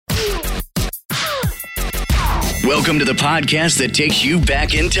Welcome to the podcast that takes you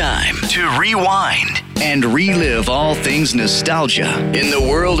back in time to rewind and relive all things nostalgia in the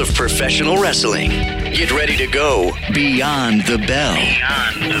world of professional wrestling. Get ready to go Beyond the Bell.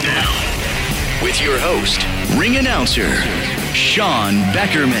 Beyond the Bell. With your host, ring announcer, Sean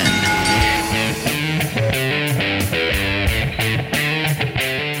Beckerman.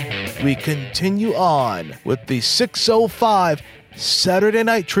 We continue on with the 605 Saturday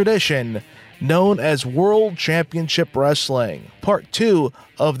night tradition known as World Championship Wrestling. Part 2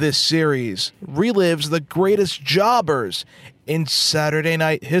 of this series relives the greatest jobbers in Saturday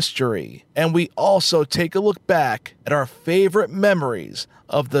night history. And we also take a look back at our favorite memories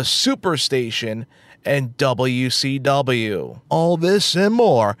of the Superstation and WCW. All this and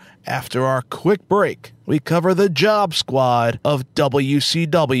more after our quick break. We cover the Job Squad of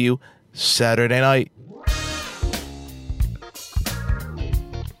WCW Saturday night.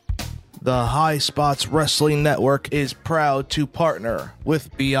 The High Spots Wrestling Network is proud to partner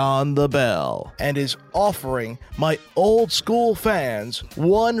with Beyond the Bell and is offering my old school fans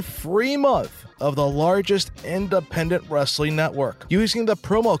 1 free month of the largest independent wrestling network. Using the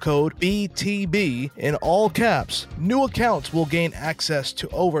promo code BTB in all caps, new accounts will gain access to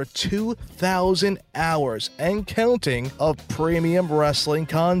over 2,000 hours and counting of premium wrestling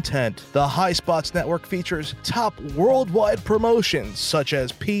content. The High Spots Network features top worldwide promotions such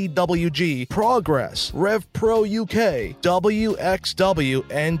as PWG, Progress, Rev Pro UK, WXW,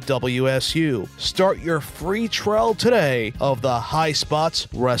 and WSU. Start your free trial today of the High Spots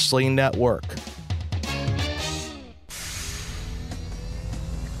Wrestling Network.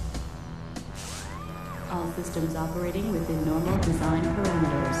 All systems operating within normal design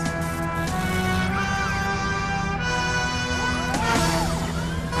parameters.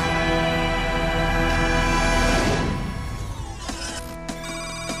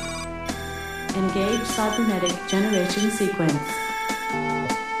 Engage cybernetic generation sequence.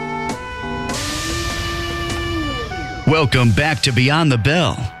 Welcome back to Beyond the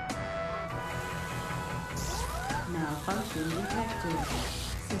Bell. Malfunction detected.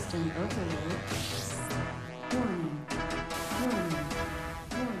 System overload. Warning.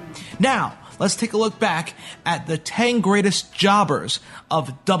 Now, let's take a look back at the 10 greatest jobbers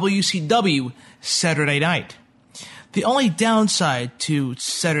of WCW Saturday night. The only downside to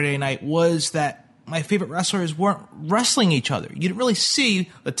Saturday night was that my favorite wrestlers weren't wrestling each other. You didn't really see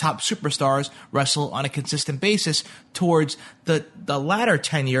the top superstars wrestle on a consistent basis towards the latter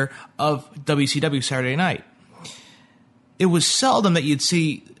tenure of WCW Saturday night. It was seldom that you'd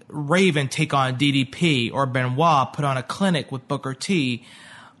see Raven take on DDP or Benoit put on a clinic with Booker T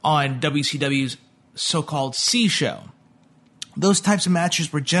on WCW's so-called C Show. Those types of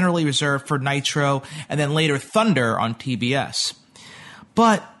matches were generally reserved for Nitro and then later Thunder on TBS.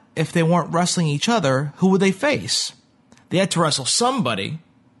 But if they weren't wrestling each other, who would they face? They had to wrestle somebody.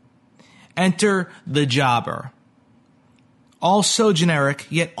 Enter the Jobber. All so generic,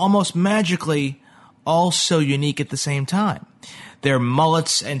 yet almost magically all so unique at the same time. Their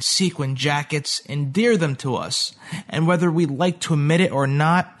mullets and sequin jackets endear them to us, and whether we like to admit it or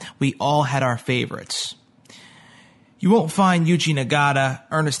not, we all had our favorites. You won't find Yuji Nagata,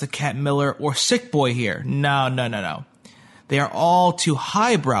 Ernest the Cat Miller, or Sick Boy here. No. They are all too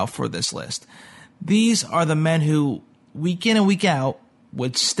highbrow for this list. These are the men who, week in and week out,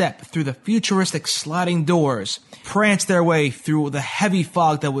 would step through the futuristic sliding doors, prance their way through the heavy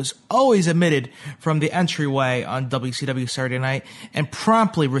fog that was always emitted from the entryway on WCW Saturday night, and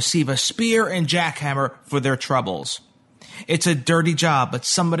promptly receive a spear and jackhammer for their troubles. It's a dirty job, but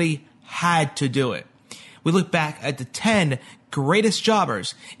somebody had to do it. We look back at the 10 greatest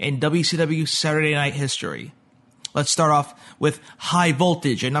jobbers in WCW Saturday night history. Let's start off with High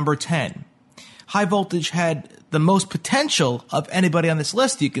Voltage at number 10. High Voltage had the most potential of anybody on this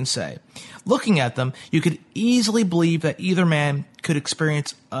list, you can say. Looking at them, you could easily believe that either man could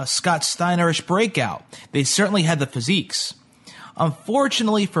experience a Scott Steinerish breakout. They certainly had the physiques.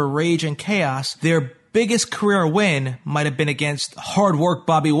 Unfortunately for Rage and Chaos, their biggest career win might have been against Hard Work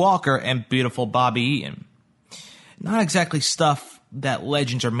Bobby Walker and Beautiful Bobby Eaton. Not exactly stuff that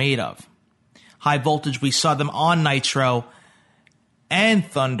legends are made of. High Voltage, we saw them on Nitro and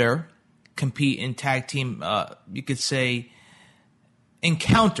Thunder compete in tag team, you could say,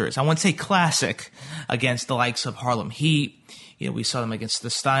 encounters. I wouldn't say classic, against the likes of Harlem Heat. You know, we saw them against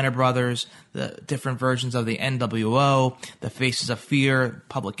the Steiner Brothers, the different versions of the NWO, the Faces of Fear,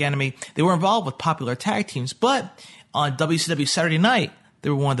 Public Enemy. They were involved with popular tag teams, but on WCW Saturday night,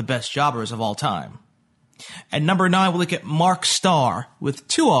 they were one of the best jobbers of all time. At number 9, we'll look at Mark Starr, with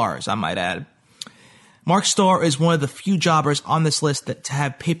 2 R's, I might add. Mark Starr is one of the few jobbers on this list that to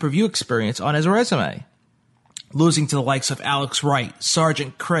have pay-per-view experience on his resume. losing to the likes of Alex Wright,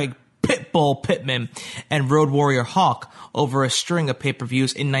 Sergeant Craig Pitbull Pittman, and Road Warrior Hawk over a string of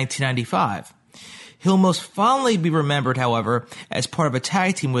pay-per-views in 1995. He'll most fondly be remembered, however, as part of a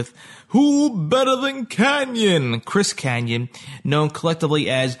tag team with Who Better Than Canyon? Chris Canyon, known collectively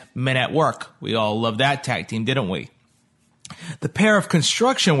as Men at Work. We all loved that tag team, didn't we? The pair of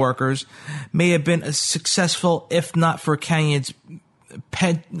construction workers may have been as successful, if not for Canyon's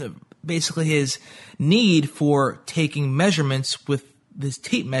basically his need for taking measurements with this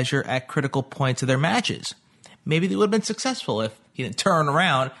tape measure at critical points of their matches. Maybe they would have been successful if he didn't turn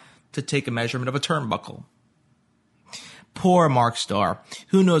around to take a measurement of a turnbuckle. Poor Mark Starr.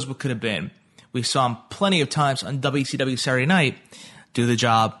 Who knows what could have been? We saw him plenty of times on WCW Saturday Night do the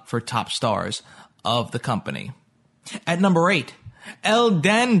job for top stars of the company. At number 8, El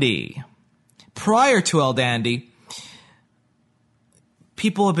Dandy. Prior to El Dandy,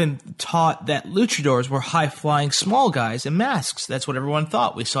 people have been taught that luchadors were high-flying small guys in masks. That's what everyone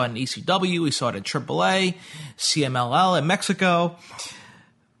thought. We saw it in ECW, we saw it in AAA, CMLL in Mexico.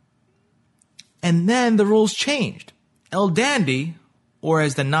 And then the rules changed. El Dandy, or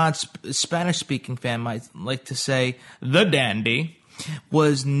as the non-Spanish-speaking fan might like to say, the Dandy,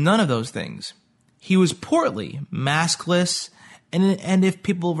 was none of those things. He was portly, maskless, and if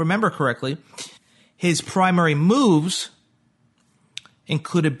people remember correctly, his primary moves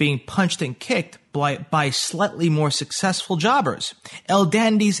included being punched and kicked by slightly more successful jobbers. El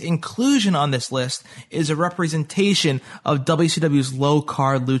Dandy's inclusion on this list is a representation of WCW's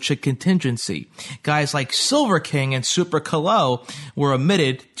low-card lucha contingency. Guys like Silver King and Super Calo were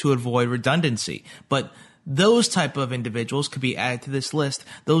omitted to avoid redundancy, but those type of individuals could be added to this list.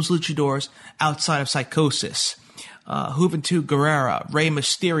 Those luchadors outside of Psychosis, Juventud Guerrera, Rey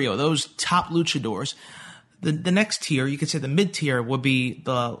Mysterio, those top luchadors. The next tier, you could say the mid-tier, would be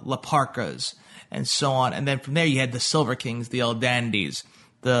the La Parcas and so on. And then from there, you had the Silver Kings, the El Dandies,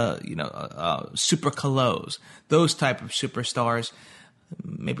 the Super Calos, those type of superstars.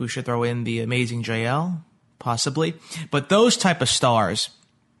 Maybe we should throw in the Amazing JL, possibly. But those type of stars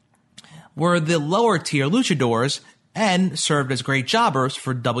were the lower tier luchadors and served as great jobbers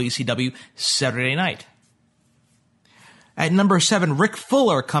for WCW Saturday Night. At number 7, Rick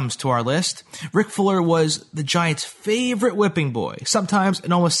Fuller comes to our list. Rick Fuller was the Giants' favorite whipping boy. Sometimes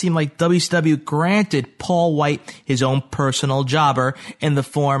it almost seemed like WCW granted Paul White his own personal jobber in the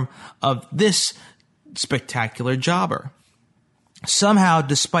form of this spectacular jobber. Somehow,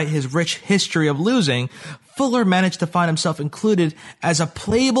 despite his rich history of losing, Fuller managed to find himself included as a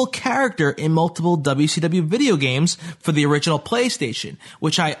playable character in multiple WCW video games for the original PlayStation,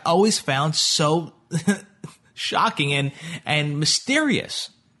 which I always found so shocking and mysterious.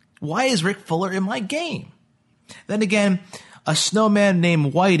 Why is Rick Fuller in my game? Then again, a snowman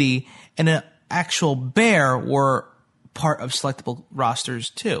named Whitey and an actual bear were part of selectable rosters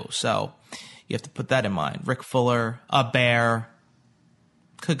too. So you have to put that in mind. Rick Fuller, a bear,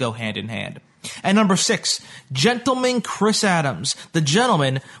 could go hand in hand. At number 6, Gentleman Chris Adams. The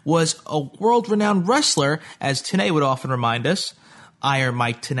gentleman was a world-renowned wrestler, as Tenay would often remind us, Iron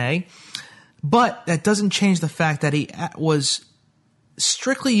Mike Tenay. But that doesn't change the fact that he was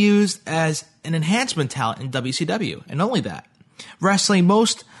strictly used as an enhancement talent in WCW, and only that. Wrestling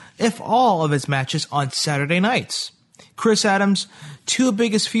most, if all, of his matches on Saturday nights. Chris Adams' two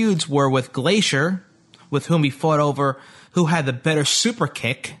biggest feuds were with Glacier, with whom he fought over who had the better super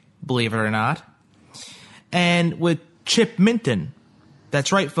kick, believe it or not, and with Chip Minton.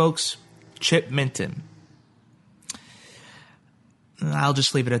 That's right, folks, Chip Minton. I'll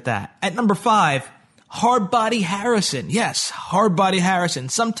just leave it at that. At number 5, Hardbody Harrison. Yes, Hardbody Harrison.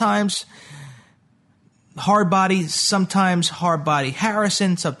 Sometimes Hardbody, sometimes Hardbody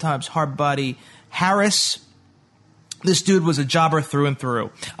Harrison, sometimes Hardbody Harris. This dude was a jobber through and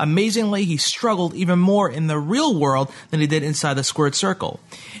through. Amazingly, he struggled even more in the real world than he did inside the squared circle.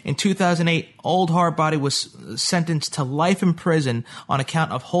 In 2008, Old Hardbody was sentenced to life in prison on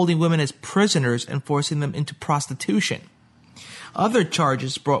account of holding women as prisoners and forcing them into prostitution. Other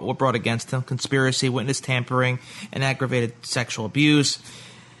charges were brought against him: conspiracy, witness tampering, and aggravated sexual abuse.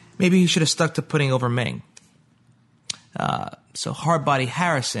 Maybe he should have stuck to putting over Ming. So Hardbody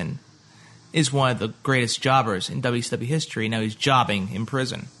Harrison is one of the greatest jobbers in WCW history. Now he's jobbing in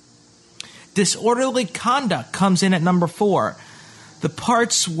prison. Disorderly Conduct comes in at number 4. The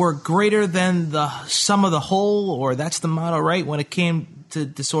parts were greater than the sum of the whole, or that's the motto, right, when it came to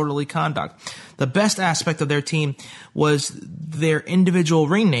Disorderly Conduct. The best aspect of their team was their individual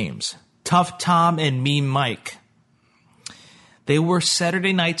ring names, Tough Tom and Mean Mike. They were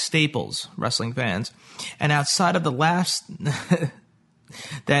Saturday night staples, wrestling fans, and outside of the last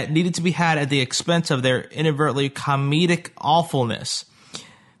that needed to be had at the expense of their inadvertently comedic awfulness.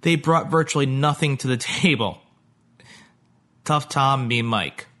 They brought virtually nothing to the table. Tough Tom, Mean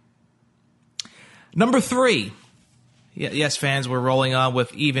Mike. Number 3. Yes, fans, we're rolling on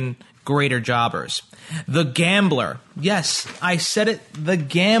with even greater jobbers. The Gambler. Yes, I said it, The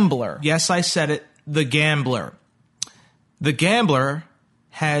Gambler. Yes, I said it, The Gambler. The Gambler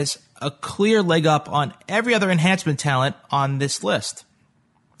has a clear leg up on every other enhancement talent on this list.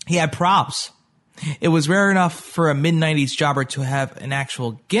 He had props. It was rare enough for a mid-90s jobber to have an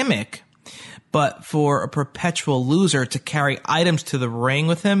actual gimmick, but for a perpetual loser to carry items to the ring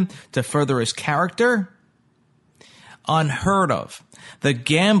with him to further his character, unheard of. The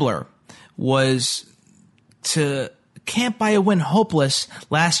Gambler was to Can't Buy a Win hopeless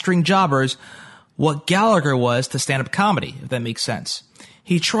last-string jobbers what Gallagher was to stand-up comedy, if that makes sense.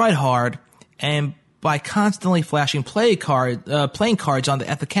 He tried hard, and by constantly flashing playing cards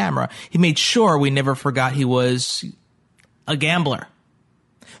at the camera, he made sure we never forgot he was a gambler.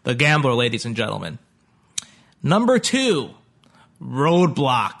 The Gambler, ladies and gentlemen. Number 2,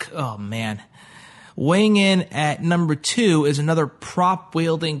 Roadblock. Oh, man. Weighing in at number 2 is another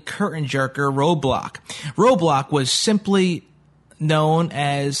prop-wielding curtain jerker, Roadblock. Roadblock was simply known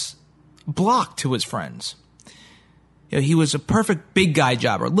as Block to his friends. He was a perfect big guy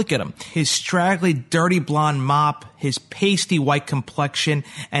jobber. Look at him. His straggly, dirty blonde mop, his pasty white complexion,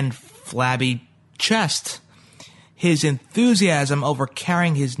 and flabby chest. His enthusiasm over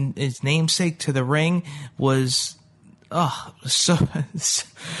carrying his namesake to the ring was so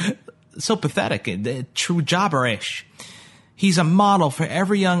pathetic and true jobberish. He's a model for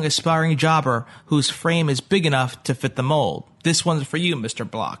every young aspiring jobber whose frame is big enough to fit the mold. This one's for you, Mr.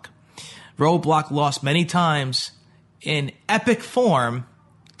 Block. Roadblock lost many times in epic form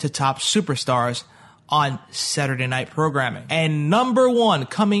to top superstars on Saturday night programming. And number 1,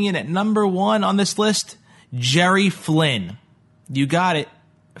 coming in at number 1 on this list, Jerry Flynn. You got it,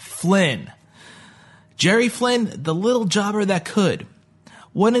 Flynn. Jerry Flynn, the little jobber that could.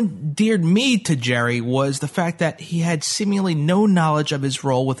 What endeared me to Jerry was the fact that he had seemingly no knowledge of his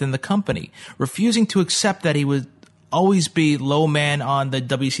role within the company, refusing to accept that he would always be low man on the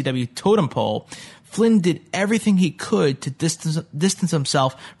WCW totem pole. Flynn did everything he could to distance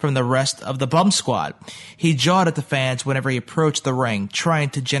himself from the rest of the bum squad. He jawed at the fans whenever he approached the ring, trying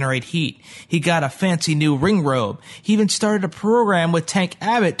to generate heat. He got a fancy new ring robe. He even started a program with Tank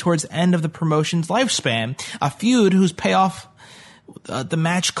Abbott towards the end of the promotion's lifespan, a feud whose payoff the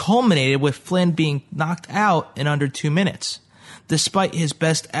match culminated with Flynn being knocked out in under 2 minutes. Despite his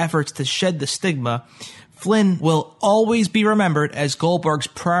best efforts to shed the stigma, Flynn will always be remembered as Goldberg's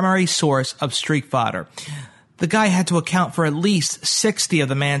primary source of streak fodder. The guy had to account for at least 60 of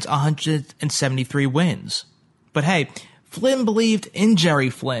the man's 173 wins. But hey, Flynn believed in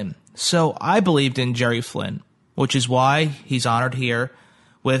Jerry Flynn, so I believed in Jerry Flynn, which is why he's honored here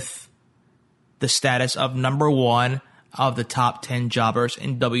with the status of number 1 of the top 10 jobbers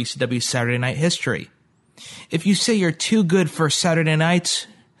in WCW Saturday Night history. If you say you're too good for Saturday nights,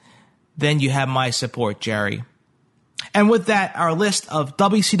 then you have my support, Jerry. And with that, our list of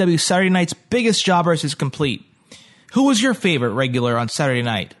WCW Saturday Night's biggest jobbers is complete. Who was your favorite regular on Saturday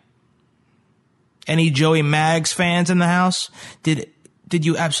night? Any Joey Maggs fans in the house? Did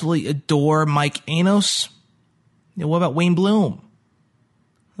you absolutely adore Mike Anos? What about Wayne Bloom?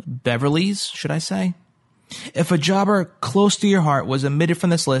 Beverly's, should I say? If a jobber close to your heart was omitted from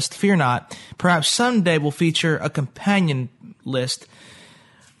this list, fear not. Perhaps someday we'll feature a companion list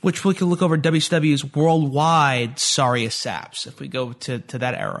which we can look over WCW's worldwide sorriest saps if we go to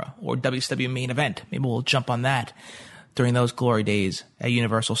that era, or WCW main event. Maybe we'll jump on that during those glory days at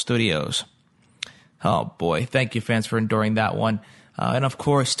Universal Studios. Oh boy, thank you fans for enduring that one. And of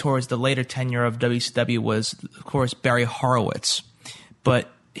course, towards the later tenure of WCW was, of course, Barry Horowitz.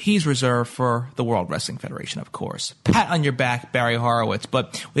 But he's reserved for the World Wrestling Federation, of course. Pat on your back, Barry Horowitz.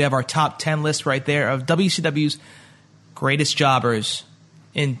 But we have our top 10 list right there of WCW's greatest jobbers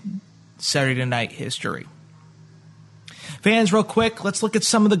in Saturday Night history. Fans, real quick, let's look at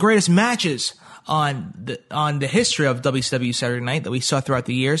some of the greatest matches on the history of WCW Saturday Night that we saw throughout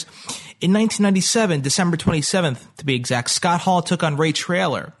the years. In 1997, December 27th to be exact, Scott Hall took on Ray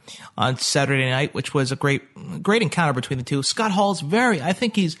Traylor on Saturday Night, which was a great encounter between the two. Scott Hall's I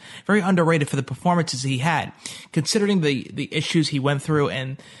think he's very underrated for the performances he had, considering the issues he went through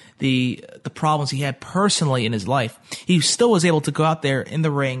and the problems he had personally in his life. He still was able to go out there in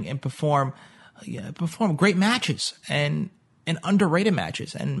the ring and perform great matches. And and underrated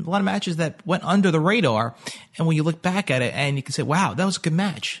matches, and a lot of matches that went under the radar. And when you look back at it, and you can say, wow, that was a good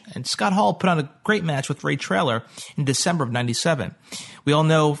match. And Scott Hall put on a great match with Ray Traylor in December of 97. We all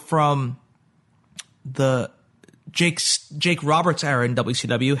know from the Jake Roberts era in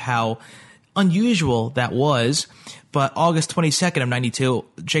WCW how unusual that was. But August 22nd of 92,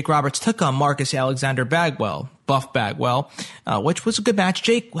 Jake Roberts took on Marcus Alexander Bagwell, Buff Bagwell, which was a good match.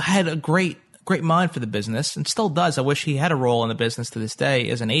 Jake had a great mind for the business and still does. I wish he had a role in the business to this day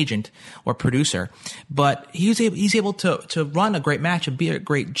as an agent or producer, but he's able to run a great match and be a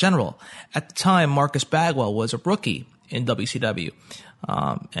great general. At the time, Marcus Bagwell was a rookie in WCW.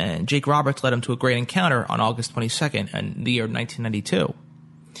 And Jake Roberts led him to a great encounter on August 22nd in the year 1992.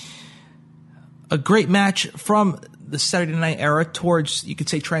 A great match from the Saturday Night era towards, you could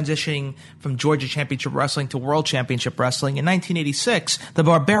say, transitioning from Georgia Championship Wrestling to World Championship Wrestling. In 1986, the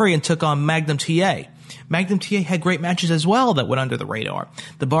Barbarian took on Magnum TA. Magnum TA had great matches as well that went under the radar.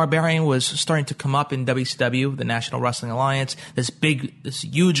 The Barbarian was starting to come up in WCW, the National Wrestling Alliance. This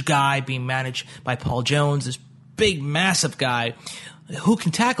huge guy being managed by Paul Jones, this big, massive guy. Who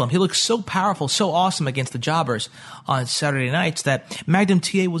can tackle him? He looks so powerful, so awesome against the jobbers on Saturday nights that Magnum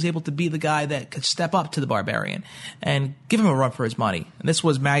TA was able to be the guy that could step up to the Barbarian and give him a run for his money. And this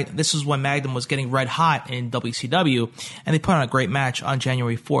was when Magnum was getting red hot in WCW, and they put on a great match on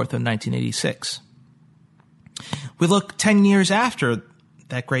January 4th of 1986. We look 10 years after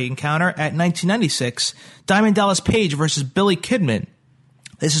that great encounter at 1996, Diamond Dallas Page versus Billy Kidman.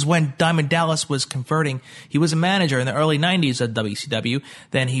 This is when Diamond Dallas was converting. He was a manager in the early 90s at WCW.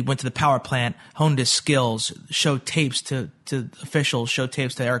 Then he went to the power plant, honed his skills, showed tapes to officials, showed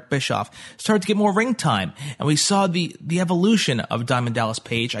tapes to Eric Bischoff, started to get more ring time. And we saw the evolution of Diamond Dallas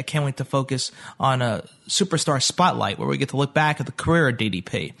Page. I can't wait to focus on a Superstar Spotlight where we get to look back at the career of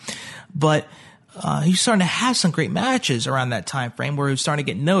DDP. But he was starting to have some great matches around that time frame where he was starting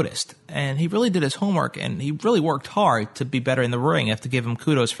to get noticed. And he really did his homework, and he really worked hard to be better in the ring. I have to give him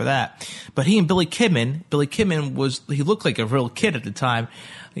kudos for that. But he and Billy Kidman he looked like a real kid at the time.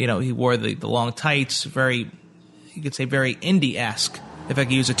 You know, he wore the long tights, you could say very indie-esque, if I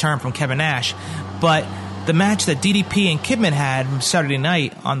could use a term from Kevin Nash. But the match that DDP and Kidman had from Saturday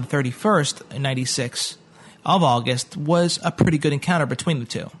night on the 31st in 96 of August was a pretty good encounter between the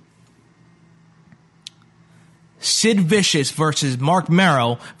two. Sid Vicious versus Mark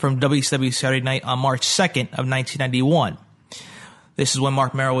Merrow from WCW Saturday Night on March 2nd of 1991. This is when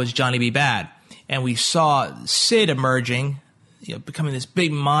Mark Merrow was Johnny B. Bad. And we saw Sid emerging, becoming this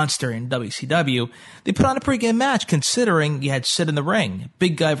big monster in WCW. They put on a pretty good match considering you had Sid in the ring.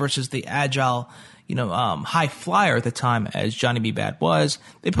 Big guy versus the agile, high flyer at the time as Johnny B. Bad was.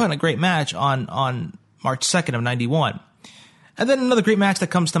 They put on a great match on March 2nd of 91. And then another great match that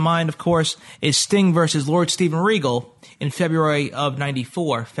comes to mind, of course, is Sting versus Lord Steven Regal in February of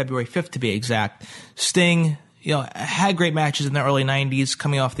 94, February 5th to be exact. Sting, had great matches in the early 90s,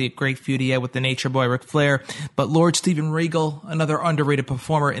 coming off the great feud he had with the Nature Boy Ric Flair. But Lord Steven Regal, another underrated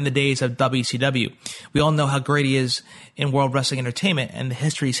performer in the days of WCW. We all know how great he is in World Wrestling Entertainment and the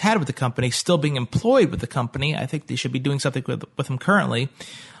history he's had with the company, still being employed with the company. I think they should be doing something with him currently.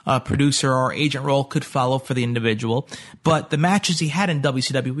 Producer or agent role could follow for the individual. But the matches he had in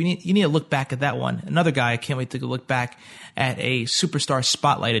WCW, you need to look back at that one. Another guy, I can't wait to look back at a Superstar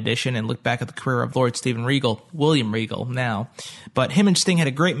Spotlight edition and look back at the career of Lord Steven Regal, William Regal now. But him and Sting had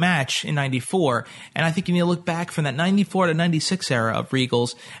a great match in 94, and I think you need to look back from that 94 to 96 era of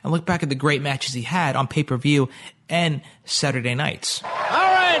Regals and look back at the great matches he had on pay-per-view and Saturday nights. All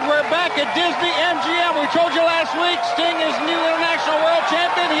right, we're back at Disney MGM. We told you last week Sting is new International World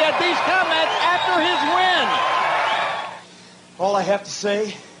Champion. He had these comments after his win. All I have to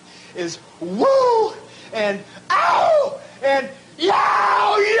say is woo and ow and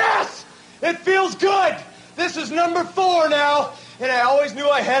yow, yes! It feels good. This is number 4 now, and I always knew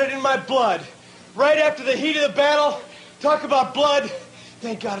I had it in my blood. Right after the heat of the battle, talk about blood.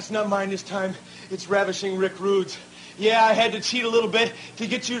 Thank God it's not mine this time. It's Ravishing Rick Rude's. Yeah, I had to cheat a little bit to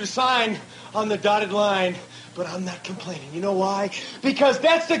get you to sign on the dotted line, but I'm not complaining. You know why? Because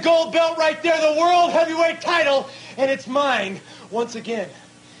that's the gold belt right there, the World Heavyweight title, and it's mine once again.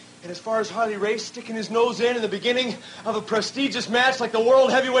 And as far as Harley Race sticking his nose in the beginning of a prestigious match like the World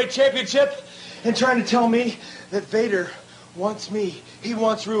Heavyweight Championship and trying to tell me that Vader wants me, he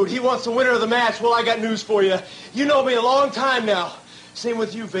wants Rude, he wants the winner of the match, well, I got news for you. You know me a long time now. Same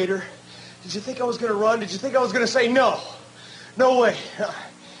with you, Vader. Did you think I was going to run? Did you think I was going to say no? No way.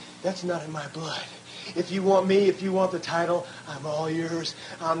 That's not in my blood. If you want me, if you want the title, I'm all yours.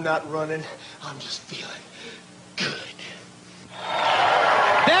 I'm not running. I'm just feeling good.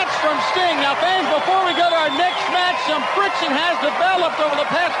 That's from Sting. Now, fans, before we go to our next match, some friction has developed over the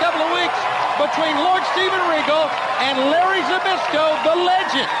past couple of weeks between Lord Steven Regal and Larry Zbyszko, the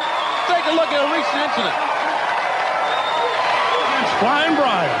legend. Take a look at a recent incident. It's Flying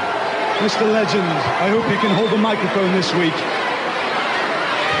Brian. Mr. Legend, I hope you can hold the microphone this week.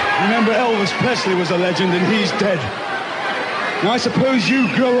 Remember, Elvis Presley was a legend and he's dead. Now, I suppose you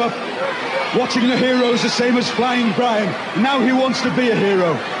grow up watching the heroes the same as Flying Brian. And now he wants to be a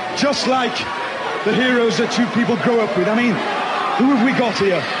hero, just like the heroes that you people grow up with. I mean, who have we got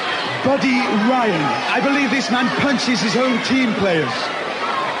here? Buddy Ryan. I believe this man punches his own team players.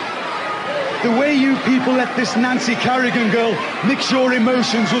 The way you people let this Nancy Kerrigan girl mix your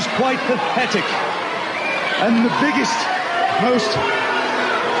emotions was quite pathetic. And the biggest, most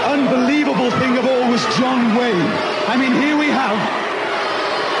unbelievable thing of all was John Wayne. I mean, here we have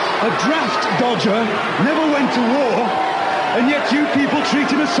a draft dodger, never went to war, and yet you people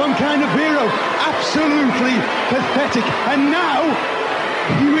treat him as some kind of hero. Absolutely pathetic. And now,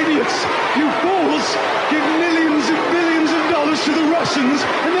 you idiots, you fools, give millions and billions of dollars to the Russians,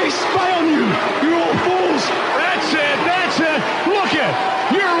 and they spy on you. You're all fools. That's it. Look it,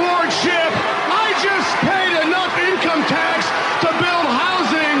 your lordship, I just paid enough income tax to build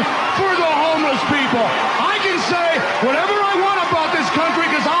housing for the homeless people. I can say whatever I want about this country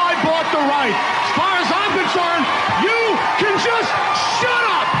because I bought the right. As far as I'm concerned, you can just shut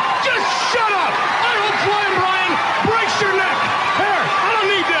up. Just shut up. I hope Flying Brian breaks your neck. Here, I don't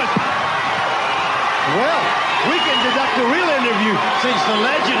need this. Well, we can deduct a real interview since the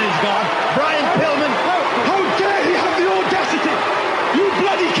legend is gone. Brian Pillman. How dare he have the audacity? You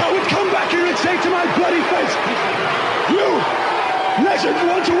bloody coward, come back here and say to my bloody face, you legend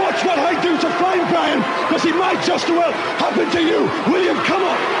want to watch what I do to Flying Brian, because he might just as well happen to you. William, come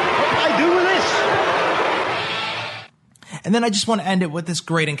on. What I do with this? And then I just want to end it with this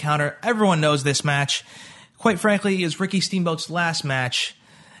great encounter. Everyone knows this match. Quite frankly, is Ricky Steamboat's last match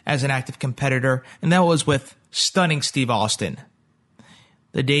as an active competitor, and that was with stunning Steve Austin.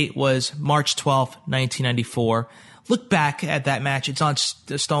 The date was March 12th, 1994. Look back at that match. It's on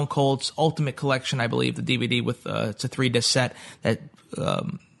Stone Cold's Ultimate Collection, I believe, the DVD with it's a 3-disc set that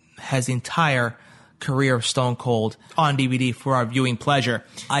has the entire career of Stone Cold on DVD for our viewing pleasure.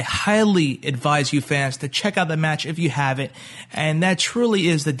 I highly advise you fans to check out the match if you haven't, and that truly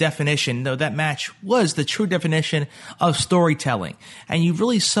is the definition. No, that match was the true definition of storytelling, and you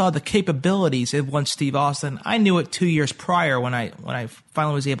really saw the capabilities of one Steve Austin. I knew it 2 years prior when I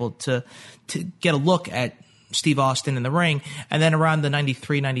finally was able to get a look at Steve Austin in the ring, and then around the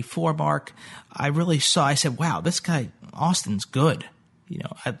 93-94 mark, I said, wow, this guy Austin's good. You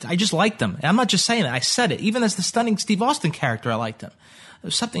know, I just liked him. And I'm not just saying that. I said it. Even as the stunning Steve Austin character, I liked him. There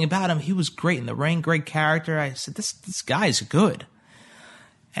was something about him. He was great in the ring, great character. I said, this guy's good.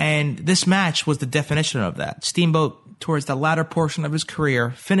 And this match was the definition of that. Steamboat, towards the latter portion of his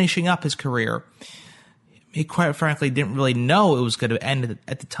career, finishing up his career, he quite frankly didn't really know it was going to end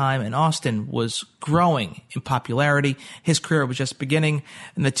at the time, and Austin was growing in popularity. His career was just beginning,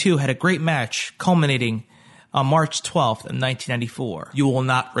 and the two had a great match culminating on March 12th of 1994. You will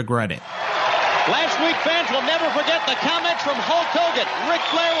not regret it. Last week, fans will never forget the comments from Hulk Hogan. Ric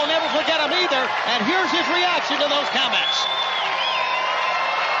Flair will never forget them either, and here's his reaction to those comments.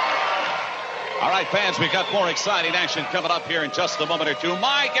 All right, fans, we've got more exciting action coming up here in just a moment or two.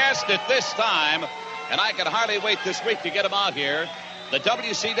 My guest at this time, and I can hardly wait this week to get him out here, the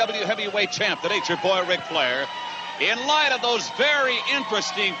WCW heavyweight champ, the Nature Boy, Ric Flair. In light of those very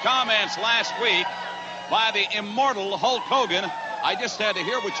interesting comments last week by the immortal Hulk Hogan, I just had to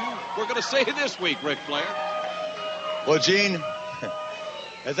hear what you were going to say this week, Ric Flair. Well, Gene,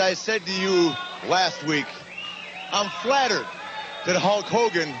 as I said to you last week, I'm flattered that Hulk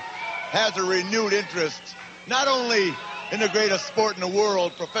Hogan has a renewed interest, not only in the greatest sport in the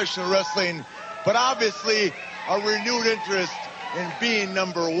world, professional wrestling, but obviously a renewed interest in being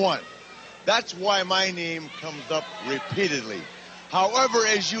number one. That's why my name comes up repeatedly. However,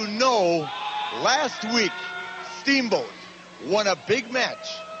 as you know, last week, Steamboat won a big match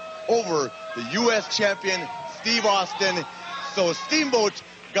over the U.S. champion, Steve Austin. So Steamboat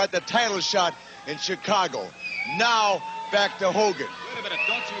got the title shot in Chicago. Now, back to Hogan. Wait a minute,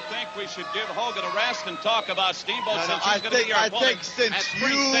 don't you think we should give Hogan a rest and talk about Steamboat since he's going to be our opponent at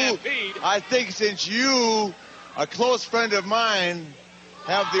Spring Stampede? I think since you, a close friend of mine,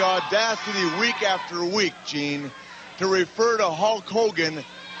 have the audacity week after week, Gene, to refer to Hulk Hogan,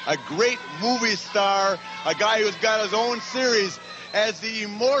 a great movie star, a guy who's got his own series, as the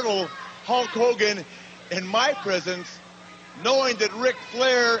immortal Hulk Hogan in my presence, knowing that Ric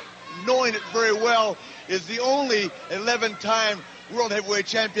Flair, knowing it very well, is the only 11-time World Heavyweight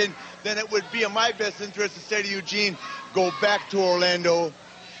Champion, then it would be in my best interest to say to Eugene, go back to Orlando,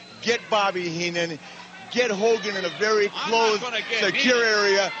 get Bobby Heenan, get Hogan in a very closed, secure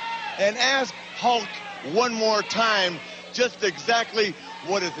area, and ask Hulk one more time just exactly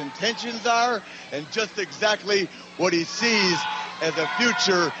what his intentions are and just exactly what he sees as a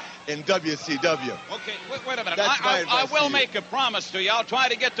future in WCW. Okay, wait a minute. I will make a promise to you. I'll try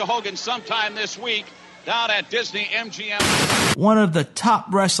to get to Hogan sometime this week down at Disney MGM. One of the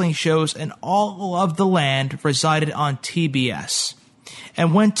top wrestling shows in all of the land resided on TBS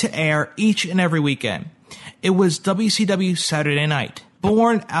and went to air each and every weekend. It was WCW Saturday Night,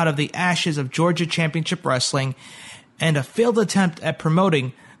 born out of the ashes of Georgia Championship Wrestling and a failed attempt at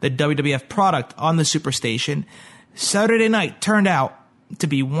promoting the WWF product on the Superstation. Saturday Night turned out to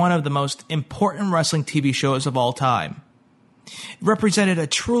be one of the most important wrestling TV shows of all time. It represented a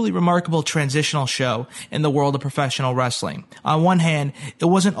truly remarkable transitional show in the world of professional wrestling. On one hand, it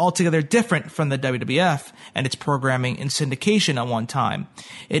wasn't altogether different from the WWF and its programming and syndication at one time.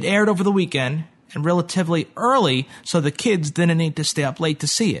 It aired over the weekend and relatively early, so the kids didn't need to stay up late to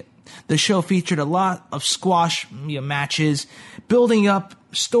see it. The show featured a lot of squash matches, building up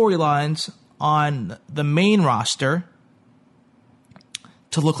storylines on the main roster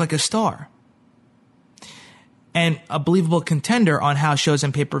to look like a star, and a believable contender on house shows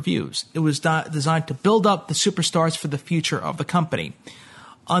and pay-per-views. It was designed to build up the superstars for the future of the company.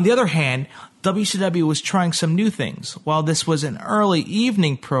 On the other hand, WCW was trying some new things. While this was an early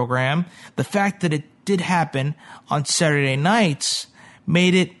evening program, the fact that it did happen on Saturday nights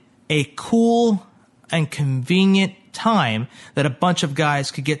made it a cool and convenient time that a bunch of guys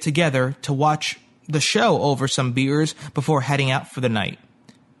could get together to watch the show over some beers before heading out for the night.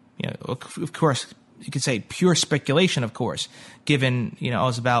 You know, of course, you could say pure speculation, of course, given, I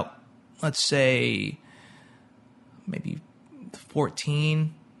was about, let's say, maybe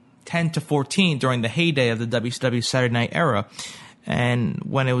 10 to 14 during the heyday of the WCW Saturday Night era, and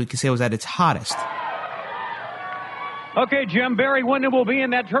when we could say it was at its hottest. Okay, Jim, Barry Windham will be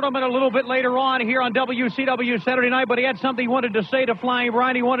in that tournament a little bit later on here on WCW Saturday Night, but he had something he wanted to say to Flying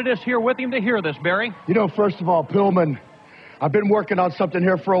Brian. He wanted us here with him to hear this, Barry. First of all, Pillman, I've been working on something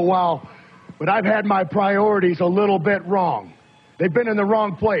here for a while, but I've had my priorities a little bit wrong. They've been in the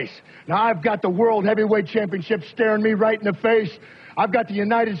wrong place. Now, I've got the World Heavyweight Championship staring me right in the face. I've got the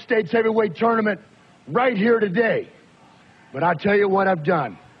United States Heavyweight Tournament right here today. But I'll tell you what I've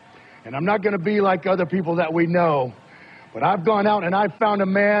done. And I'm not going to be like other people that we know, but I've gone out and I've found a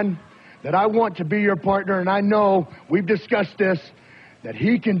man that I want to be your partner, and I know, we've discussed this, that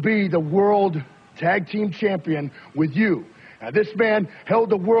he can be the World Tag Team Champion with you. Now, this man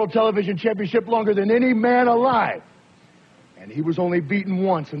held the World Television Championship longer than any man alive. And he was only beaten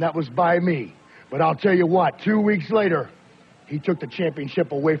once, and that was by me. But I'll tell you what, 2 weeks later, he took the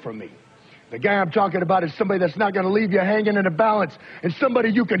championship away from me. The guy I'm talking about is somebody that's not going to leave you hanging in the balance, and somebody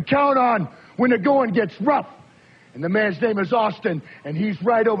you can count on when the going gets rough. And the man's name is Austin, and he's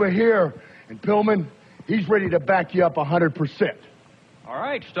right over here. And Pillman, he's ready to back you up 100%. All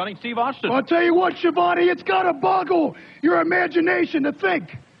right, Stunning Steve Austin. I'll tell you what, Schiavone, it's got to boggle your imagination to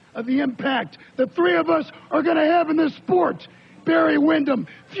think of the impact the three of us are going to have in this sport. Barry Windham,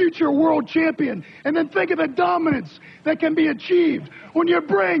 future world champion. And then think of the dominance that can be achieved when you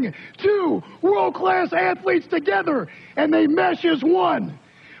bring two world-class athletes together and they mesh as one.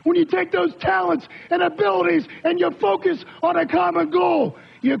 When you take those talents and abilities and you focus on a common goal,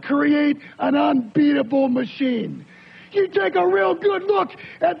 you create an unbeatable machine. You take a real good look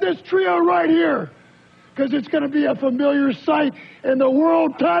at this trio right here, because it's going to be a familiar sight in the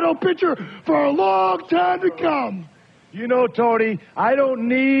world title picture for a long time to come. Tony, I don't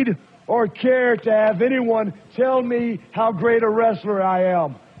need or care to have anyone tell me how great a wrestler I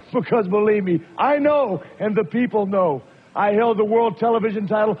am, because believe me, I know, and the people know, I held the world television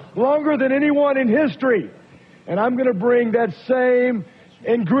title longer than anyone in history. And I'm going to bring that same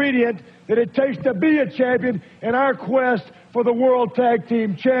ingredient that it takes to be a champion in our quest for the World Tag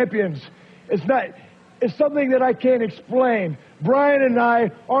Team Champions. It's something that I can't explain. Brian and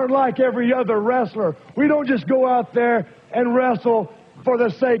I aren't like every other wrestler. We don't just go out there and wrestle for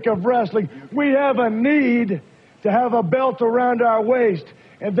the sake of wrestling. We have a need to have a belt around our waist,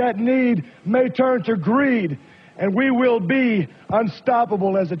 and that need may turn to greed. And we will be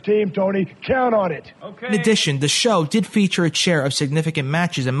unstoppable as a team, Tony. Count on it. Okay. In addition, the show did feature its share of significant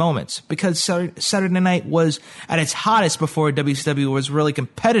matches and moments. Because Saturday Night was at its hottest before WCW was really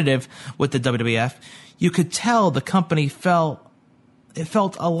competitive with the WWF, you could tell the company felt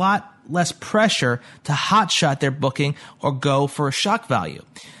a lot less pressure to hotshot their booking or go for a shock value.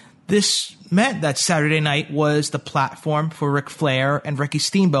 This meant that Saturday Night was the platform for Ric Flair and Ricky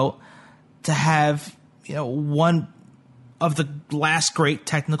Steamboat to have, one of the last great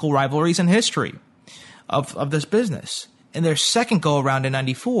technical rivalries in history of this business. In their second go-around in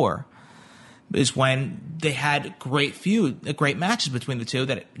 94 is when they had great matches between the two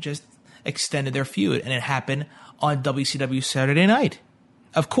that just extended their feud, and it happened on WCW Saturday Night.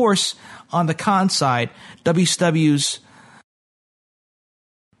 Of course, on the con side, WCW's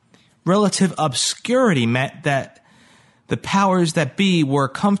relative obscurity meant that the powers that be were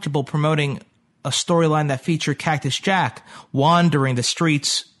comfortable promoting a storyline that featured Cactus Jack wandering the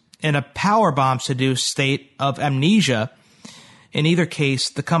streets in a powerbomb-seduced state of amnesia. In either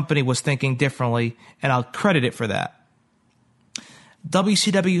case, the company was thinking differently, and I'll credit it for that.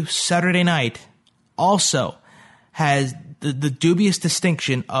 WCW Saturday Night also has the dubious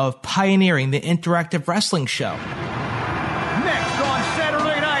distinction of pioneering the interactive wrestling show. Next on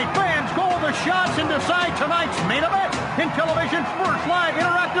Saturday night, fans call the shots and decide tonight's main event in television's first live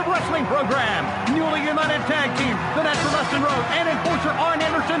interactive wrestling program. Newly united tag team, the Natural Wrestling Road and enforcer Arn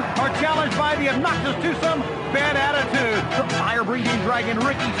Anderson are challenged by the obnoxious twosome Bad Attitude. The fire-breathing dragon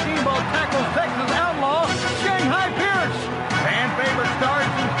Ricky Steamboat tackles Texas outlaw Shanghai Pierce. Fan favorite Stars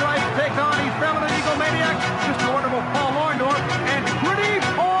and Stripes take on East Feminine Egomaniac, Mr. Wonderful Paul Orndorff, and Pretty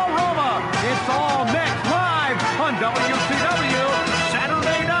Paul Roma. It's all next live on WCW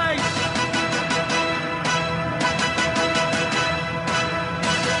Saturday night.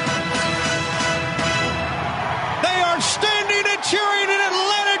 They are standing and cheering in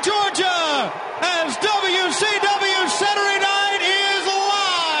Atlanta, Georgia, as WCW Saturday Night is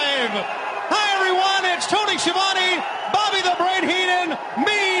live. Hi, everyone. It's Tony Schiavone, Bobby the Brain Heenan,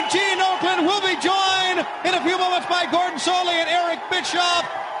 me, Gene Oakland, will be joined in a few moments by Gordon Soley and Eric Bischoff.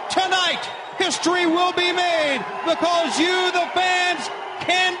 Tonight, history will be made because you, the fans,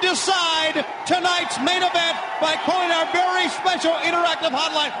 can decide tonight's main event by calling our very special interactive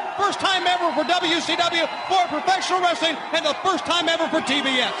hotline. First time ever for WCW, for professional wrestling, and the first time ever for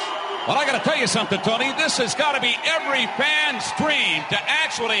TBS. Well, I got to tell you something, Tony. This has got to be every fan's dream to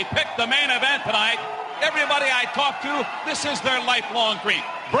actually pick the main event tonight. Everybody I talk to, this is their lifelong dream.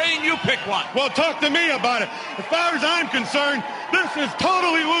 Brain, you pick one. Well, talk to me about it. As far as I'm concerned, this is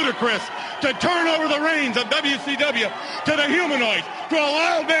totally ludicrous to turn over the reins of WCW to the humanoids, to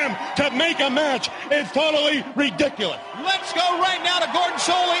allow them to make a match. It's totally ridiculous. Let's go right now to Gordon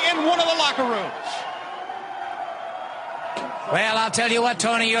Soley in one of the locker rooms. Well, I'll tell you what,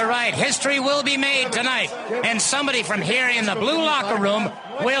 Tony, you're right. History will be made tonight. And somebody from here in the blue locker room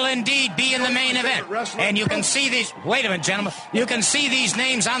will indeed be in the main event. And you can see these... Wait a minute, gentlemen. You can see these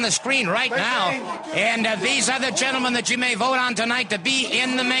names on the screen right now. And these are the gentlemen that you may vote on tonight to be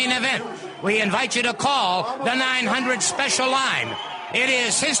in the main event. We invite you to call the 900 special line. It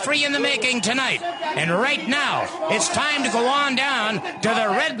is history in the making tonight. And right now, it's time to go on down to the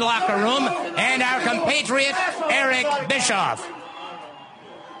red locker room and our compatriot, Eric Bischoff.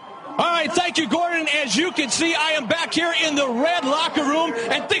 All right, thank you, Gordon. As you can see, I am back here in the red locker room,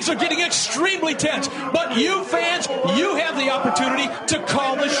 and things are getting extremely tense. But you fans, you have the opportunity to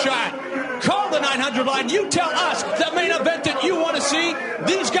call the shot. Call the 900 line. You tell us the main event that you want to see.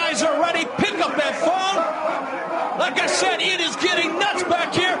 These guys are ready. Pick up that phone. Like I said, it is getting nuts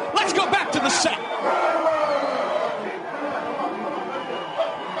back here. Let's go back to the set.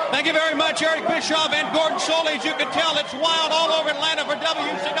 Thank you very much, Eric Bischoff and Gordon Soley. As you can tell, it's wild all over Atlanta for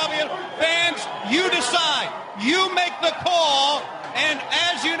WCW. Fans, you decide. You make the call. And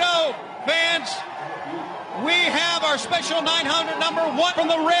as you know, fans, we have our special 900 number, one from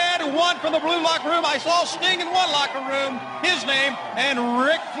the red, one from the blue locker room. I saw Sting in one locker room, his name, and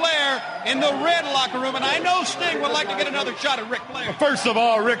Ric Flair in the red locker room. And I know Sting would like to get another shot at Ric Flair. First of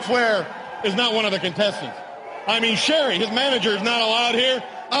all, Ric Flair is not one of the contestants. I mean, Sherry, his manager, is not allowed here.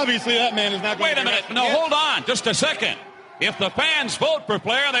 Obviously, that man is not going to... Wait a minute. No, hold on. Just a second. If the fans vote for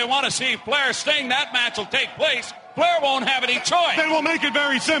Flair, they want to see Flair Sting, that match will take place. Flair won't have any choice. Then we'll make it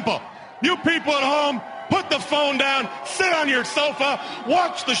very simple. You people at home, put the phone down, sit on your sofa,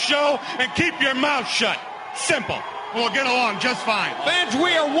 watch the show, and keep your mouth shut. Simple. We'll get along just fine. Fans,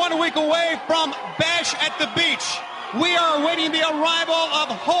 we are 1 week away from Bash at the Beach. We are awaiting the arrival of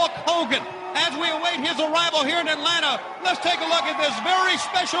Hulk Hogan. As we await his arrival here in Atlanta, let's take a look at this very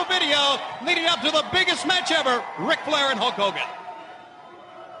special video leading up to the biggest match ever, Ric Flair and Hulk Hogan.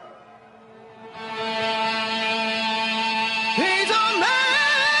 He's American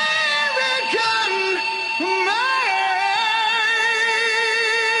man.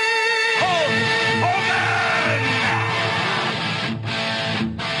 Hulk Hogan!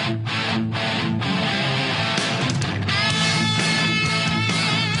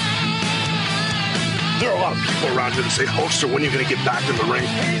 monitor to say, Hulkster, when are you going to get back in the ring?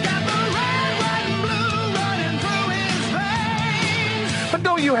 But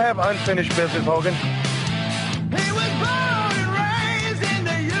don't you have unfinished business, Hogan?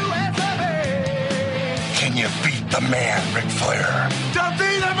 Can you beat the man, Ric Flair? To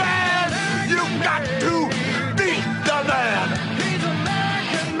be the man, you've got to beat the man. He's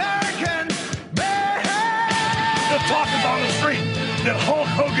American man. The talk is on the street that Hulk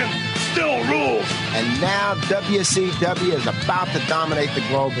Hogan still rules. And now WCW is about to dominate the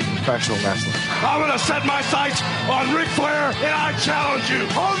globe in professional wrestling. I'm going to set my sights on Ric Flair, and I challenge you.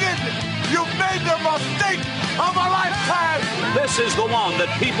 Hogan, you made the mistake of a lifetime. This is the one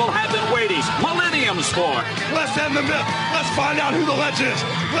that people have been waiting millenniums for. Let's end the myth. Let's find out who the legend is.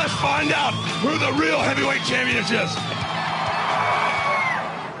 Let's find out who the real heavyweight champion is.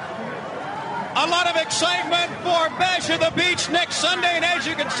 A lot of excitement for Bash at the Beach next Sunday, and as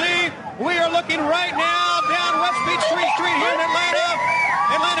you can see, we are looking right now down West Beach Street here in Atlanta.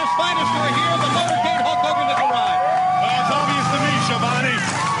 Atlanta's finest are here. The motorcade Hulk Hogan has arrived. Well, it's obvious to me, Schiavone.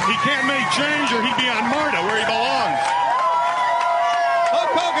 He can't make change or he'd be on MARTA where he belongs.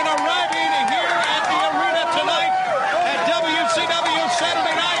 Hulk Hogan arriving here at the arena tonight at WCW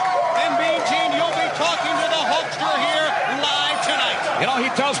Saturday night. And Mean Gene, you'll be talking to the Hulkster here live tonight. You know, he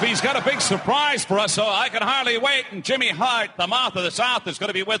tells me he's got a big surprise for us, so I can hardly wait. And Jimmy Hart, the mouth of the South, is going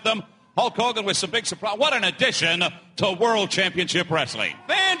to be with them. Hulk Hogan with some big surprise. What an addition to World Championship Wrestling.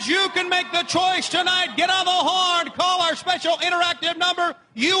 Fans, you can make the choice tonight. Get on the horn. Call our special interactive number.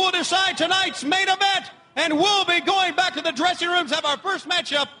 You will decide tonight's main event. And we'll be going back to the dressing rooms, have our first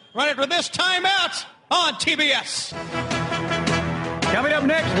matchup right after this timeout on TBS. Coming up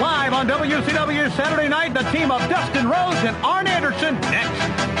next, live on WCW Saturday night, the team of Dustin Rhodes and Arn Anderson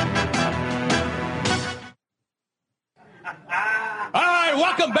next. All right,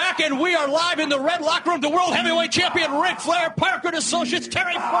 welcome back, and we are live in the Red Locker Room. The World Heavyweight Champion Ric Flair, Parker and Associates,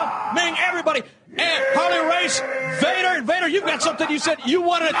 Terry Funk, Ming, everybody, and Harley Race, Vader. And Vader, you've got something you said you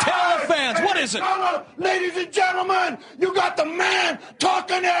wanted to tell the fans. What is it? Ladies and gentlemen, you got the man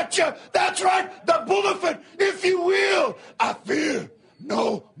talking at you. That's right, the Bullet, if you will. I fear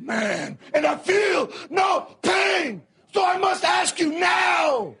no man, and I feel no pain. So I must ask you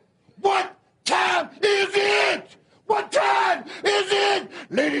now, what time is it? What time is it?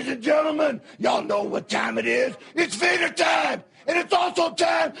 Ladies and gentlemen, y'all know what time it is. It's Vader time. And it's also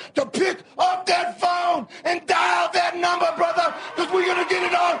time to pick up that phone and dial that number, brother, because we're going to get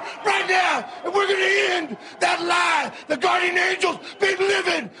it on right now. And we're going to end that lie the Guardian Angel's been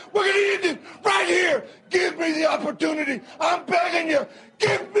living. We're going to end it right here. Give me the opportunity. I'm begging you.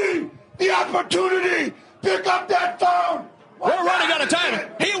 Give me the opportunity. Pick up that phone. We're running out of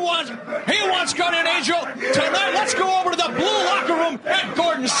time. He wants Guardian Angel tonight. Let's go over to the Blue Locker Room at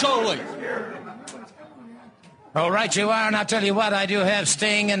Gordon Soley. All right, you are, and I'll tell you what, I do have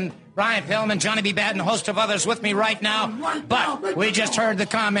Sting and Brian Pillman, Johnny B. Batten, a host of others with me right now. But we just heard the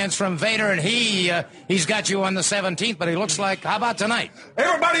comments from Vader, and he's got you on the 17th, but he looks like, how about tonight?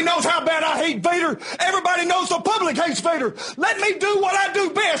 Everybody knows how bad I hate Vader. Everybody knows the public hates Vader. Let me do what I do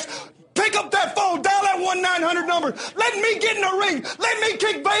best. Pick up that phone, dial that 1-900 number. Let me get in the ring. Let me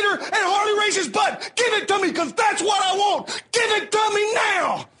kick Vader and Harley Race's butt. Give it to me, because that's what I want. Give it to me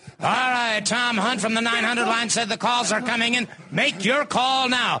now. All right, Tom Hunt from the 900 line said the calls are coming in. Make your call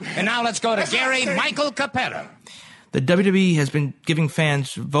now. And now let's go to Gary Michael Capetta. The WWE has been giving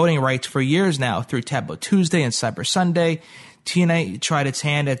fans voting rights for years now through Taboo Tuesday and Cyber Sunday. TNA tried its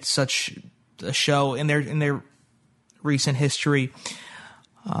hand at such a show in their recent history.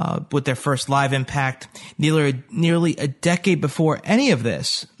 With their first live Impact. Nearly a decade before any of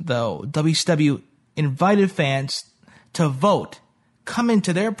this, though, WCW invited fans to vote, come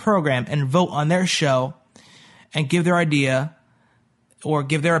into their program and vote on their show and give their idea or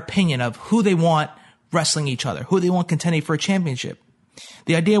give their opinion of who they want wrestling each other, who they want contending for a championship.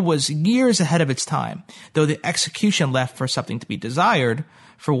 The idea was years ahead of its time, though the execution left for something to be desired.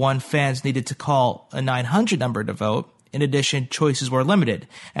 For one, fans needed to call a 900 number to vote. In addition, choices were limited,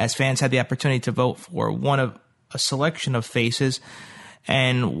 as fans had the opportunity to vote for one of a selection of faces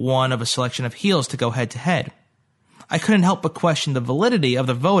and one of a selection of heels to go head-to-head. I couldn't help but question the validity of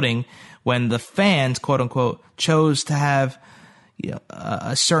the voting when the fans, quote-unquote, chose to have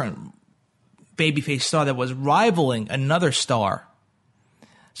a certain babyface star that was rivaling another star,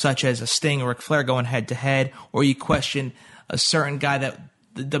 such as a Sting or Ric Flair going head-to-head, or you question a certain guy that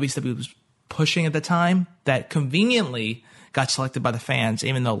the WCW was pushing at the time that conveniently got selected by the fans,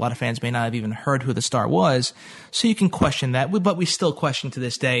 even though a lot of fans may not have even heard who the star was. So you can question that, but we still question to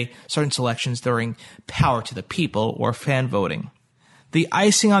this day certain selections during Power to the People or fan voting. The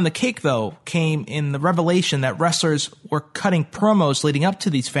icing on the cake, though, came in the revelation that wrestlers were cutting promos leading up to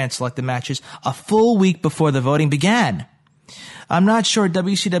these fan-selected matches a full week before the voting began. I'm not sure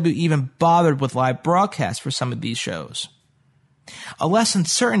WCW even bothered with live broadcasts for some of these shows. A less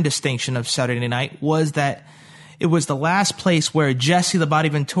uncertain distinction of Saturday Night was that it was the last place where Jesse the Body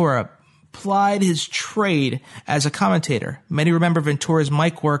Ventura plied his trade as a commentator. Many remember Ventura's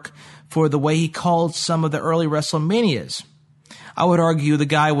mic work for the way he called some of the early WrestleManias. I would argue the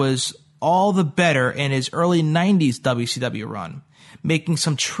guy was all the better in his early 90s WCW run, making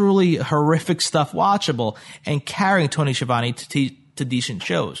some truly horrific stuff watchable and carrying Tony Schiavone to decent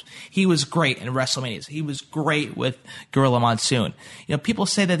shows. He was great in WrestleManias. He was great with Gorilla Monsoon. You know, people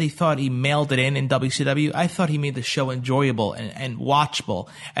say that they thought he mailed it in WCW. I thought he made the show enjoyable and watchable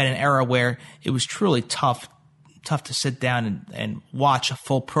at an era where it was truly tough to sit down and watch a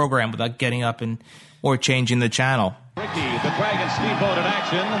full program without getting up or changing the channel. Ricky, the Dragon Steamboat in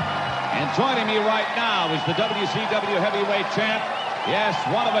action. And joining me right now is the WCW Heavyweight Champ. Yes,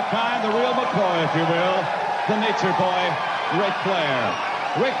 one of a kind, the real McCoy, if you will. The Nature Boy, Ric Flair.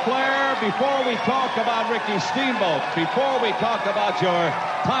 Ric Flair, before we talk about Ricky Steamboat, before we talk about your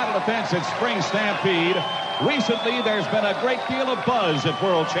title defense at Spring Stampede, recently there's been a great deal of buzz at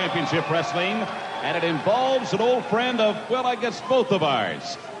World Championship Wrestling, and it involves an old friend of, well, I guess both of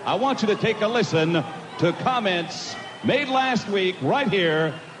ours. I want you to take a listen to comments made last week right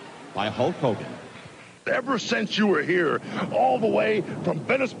here by Hulk Hogan. Ever since you were here, all the way from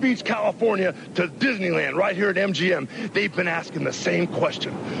Venice Beach, California to Disneyland right here at MGM, they've been asking the same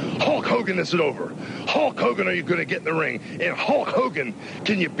question. Hulk Hogan, is it over? Hulk Hogan, are you going to get in the ring? And Hulk Hogan,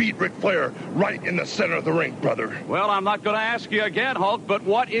 can you beat Ric Flair right in the center of the ring, brother? Well, I'm not going to ask you again, Hulk, but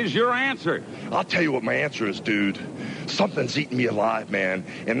what is your answer? I'll tell you what my answer is, dude. Something's eating me alive, man.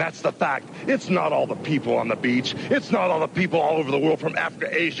 And that's the fact. It's not all the people on the beach. It's not all the people all over the world from Africa,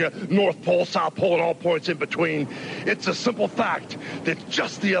 Asia, North Pole, South Pole, and all points in between. It's a simple fact that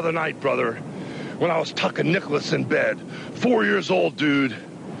just the other night, brother, when I was tucking Nicholas in bed, 4 years old, dude,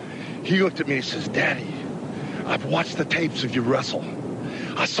 he looked at me and he says, Daddy, I've watched the tapes of you wrestle.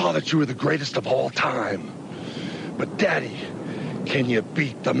 I saw that you were the greatest of all time. But, Daddy, can you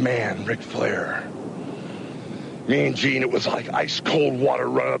beat the man, Ric Flair? Me and Gene, it was like ice-cold water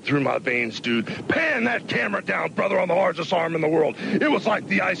running up through my veins, dude. Pan that camera down, brother, on the largest arm in the world. It was like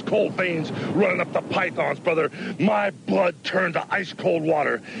the ice-cold veins running up the pythons, brother. My blood turned to ice-cold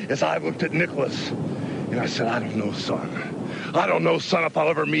water as I looked at Nicholas. And I said, I don't know, son. I don't know, son, if I'll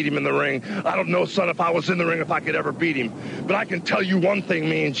ever meet him in the ring. I don't know, son, if I was in the ring, if I could ever beat him. But I can tell you one thing,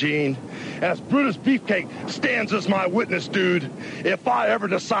 me and Gene. As Brutus Beefcake stands as my witness, dude, if I ever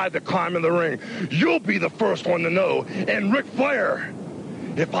decide to climb in the ring, you'll be the first one to know. And Ric Flair,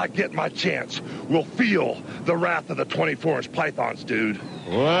 if I get my chance, will feel the wrath of the 24-inch pythons, dude.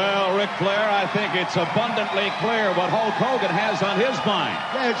 Well, Ric Flair, I think it's abundantly clear what Hulk Hogan has on his mind.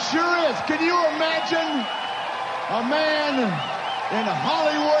 Yeah, it sure is. Can you imagine a man in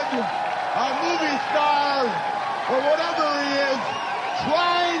Hollywood, a movie star, or whatever he is,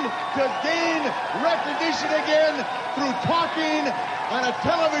 trying to gain recognition again through talking on a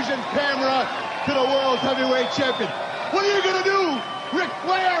television camera to the world's heavyweight champion? What are you going to do, Ric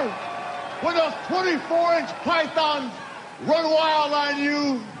Flair, when those 24-inch pythons run wild on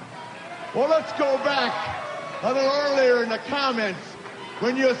you? Well, let's go back a little earlier in the comments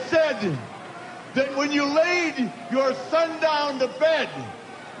when you said that when you laid your son down to bed,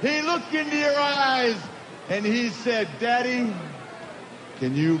 he looked into your eyes and he said, Daddy,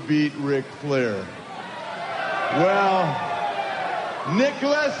 can you beat Ric Flair? Well,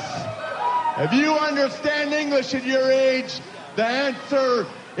 Nicholas, if you understand English at your age, the answer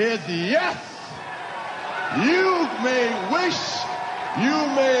is yes. You may wish, you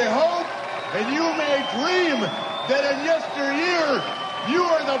may hope, and you may dream that in yesteryear you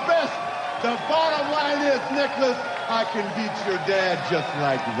are the best. The bottom line is, Nicholas, I can beat your dad just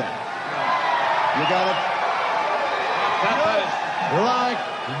like that. You got it? Just like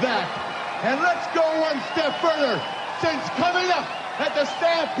that. And let's go one step further. Since coming up at the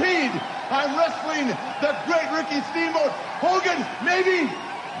Stampede, I'm wrestling the great Ricky Steamboat. Hogan, maybe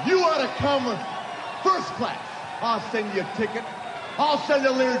you ought to come first class. I'll send you a ticket. I'll send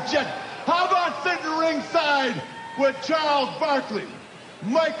a Learjet. How about sitting ringside with Charles Barkley,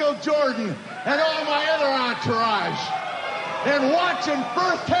 Michael Jordan, and all my other entourage, and watching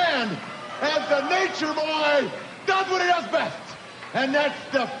firsthand as the Nature Boy does what he does best, and that's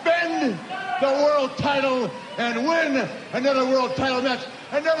defend the world title and win another world title match.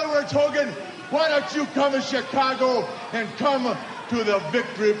 In other words, Hogan, why don't you come to Chicago and come to the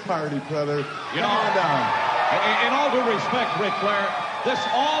victory party, brother? Come on down. In all due respect, Ric Flair, this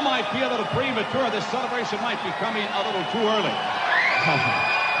all might be a little premature. This celebration might be coming a little too early.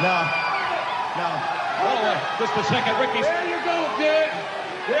 No. Oh, just a second, Ricky. There you go again.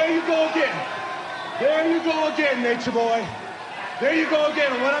 There you go again. There you go again, Nature Boy. There you go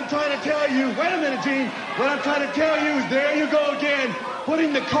again. And what I'm trying to tell you, wait a minute, Gene. What I'm trying to tell you is there you go again,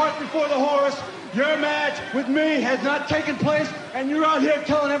 putting the cart before the horse. Your match with me has not taken place, and you're out here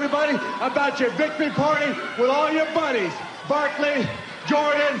telling everybody about your victory party with all your buddies. Barkley,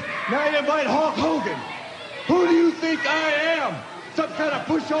 Jordan, now you invite Hulk Hogan. Who do you think I am? Some kind of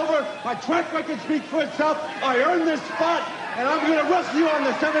pushover? My track record speaks for itself. I earned this spot, and I'm going to wrestle you on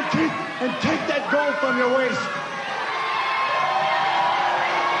the 17th and take that gold from your waist.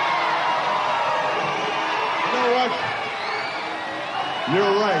 You know what?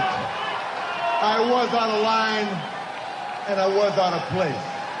 You're right. I was on a line, and I was on a place.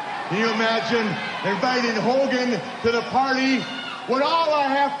 Can you imagine inviting Hogan to the party when all I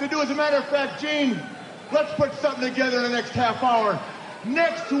have to do, as a matter of fact, Gene, let's put something together in the next half hour.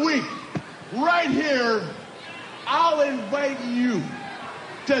 Next week, right here, I'll invite you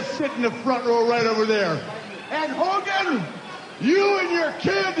to sit in the front row right over there. And Hogan, you and your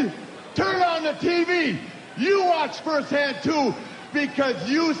kid, turn on the TV. You watch firsthand, too, because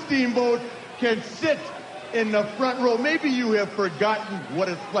you, Steamboat, can sit in the front row. Maybe you have forgotten what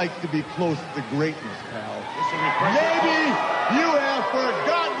it's like to be close to greatness, pal. Maybe you have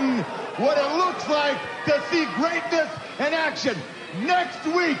forgotten what it looks like to see greatness in action. Next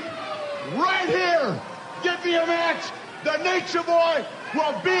week, right here, give me a match. The Nature Boy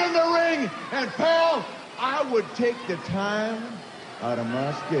will be in the ring. And, pal, I would take the time out of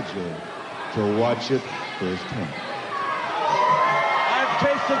my schedule to watch it firsthand. I've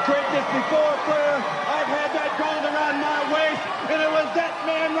tasted greatness before, Flair. I've had that gold around my waist, and it was that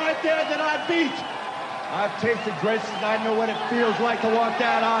man right there that I beat. I've tasted greatness, and I know what it feels like to walk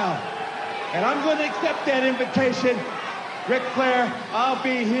that aisle. And I'm going to accept that invitation. Ric Flair, I'll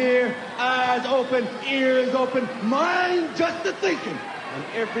be here, eyes open, ears open, mind just a thinking on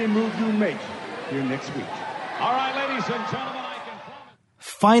every move you make here next week. All right, ladies and gentlemen, I can promise.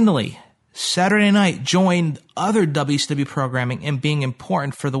 Finally, Saturday Night joined other WCW programming in being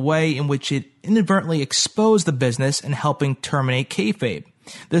important for the way in which it inadvertently exposed the business and helping terminate kayfabe.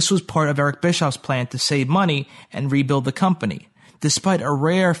 This was part of Eric Bischoff's plan to save money and rebuild the company. Despite a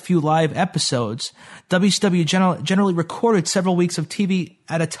rare few live episodes, WCW generally recorded several weeks of TV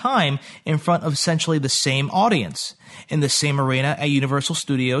at a time in front of essentially the same audience. In the same arena at Universal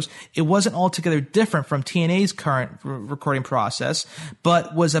Studios, it wasn't altogether different from TNA's current recording process,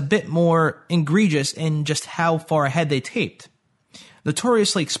 but was a bit more egregious in just how far ahead they taped.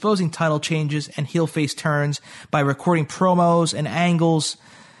 Notoriously exposing title changes and heel face turns by recording promos and angles,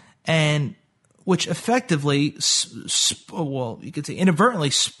 and which effectively, you could say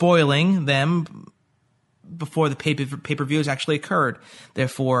inadvertently spoiling them before the pay-per-views actually occurred.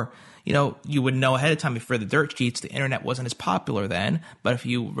 Therefore, you would know ahead of time before the dirt sheets. The internet wasn't as popular then, but if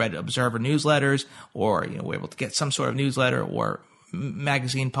you read Observer newsletters or were able to get some sort of newsletter or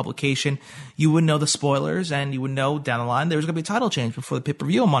magazine publication, you would know the spoilers, and you would know down the line there was going to be a title change before the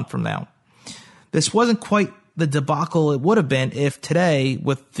pay-per-view a month from now. This wasn't quite the debacle it would have been if today,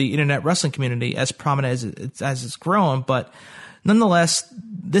 with the internet wrestling community as prominent as it's grown, but nonetheless,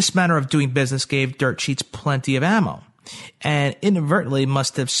 this manner of doing business gave dirt sheets plenty of ammo, and inadvertently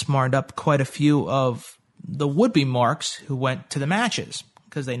must have smartened up quite a few of the would-be marks who went to the matches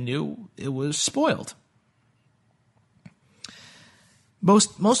because they knew it was spoiled.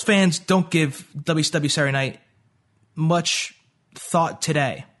 Most fans don't give WCW Saturday Night much thought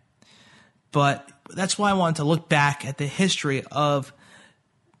today, but that's why I wanted to look back at the history of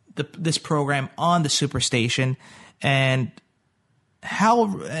this program on the Superstation and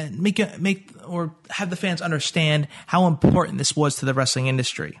make or have the fans understand how important this was to the wrestling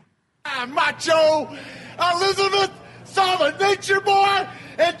industry. Macho Elizabeth saw the Nature Boy,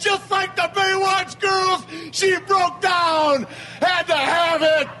 and just like the Baywatch girls, she broke down, had to have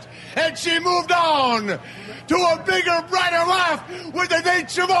it, and she moved on to a bigger, brighter life with the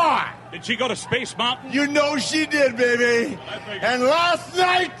Nature Boy. Did she go to Space Mountain? You know she did, baby. And last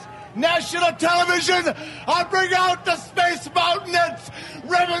night, national television, I bring out the Space Mountain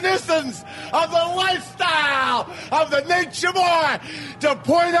reminiscence of the lifestyle of the Nature Boy to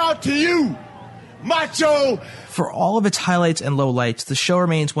point out to you, Macho. For all of its highlights and lowlights, the show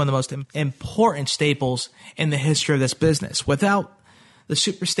remains one of the most important staples in the history of this business. Without the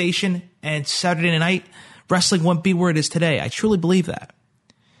Superstation and Saturday Night, wrestling wouldn't be where it is today. I truly believe that.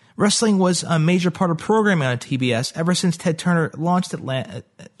 Wrestling was a major part of programming on TBS ever since Ted Turner launched the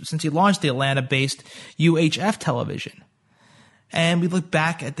Atlanta-based UHF television. And we look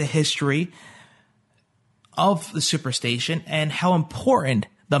back at the history of the Superstation and how important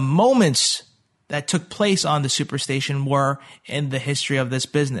the moments that took place on the Superstation were in the history of this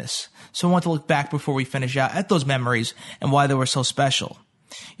business. So I want to look back before we finish out at those memories and why they were so special.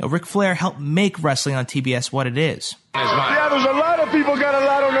 Ric Flair helped make wrestling on TBS what it is. Yeah, there's a lot of people got a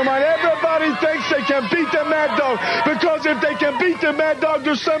lot on their mind. Everybody thinks they can beat the Mad Dog, because if they can beat the Mad Dog,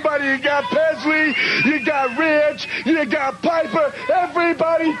 there's somebody. You got Pesley, you got Rich, you got Piper.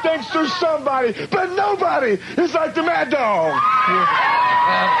 Everybody thinks there's somebody, but nobody is like the Mad Dog.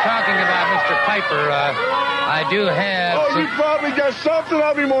 Well, talking about Mr. Piper, I do have... Oh, you probably got something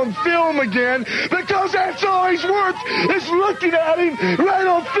of him on film again, because that's all he's worth, is looking at him right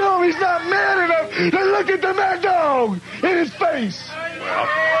on film. He's not man enough to look at the Mad Dog in his face. Well,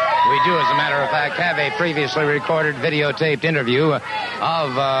 we do, as a matter of fact, have a previously recorded videotaped interview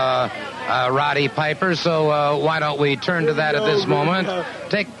of Roddy Piper, so why don't we turn to that at this moment?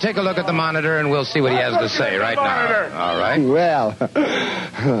 Take a look at the monitor, and we'll see what he has to say right now. All right. Well,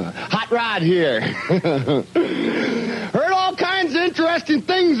 Hot Rod here. Heard all kinds of interesting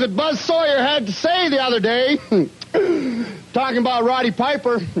things that Buzz Sawyer had to say the other day. Talking about Roddy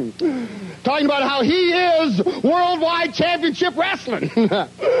Piper. Talking about how he is worldwide championship wrestling.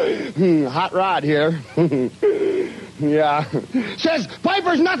 Hot Rod here. Yeah. Says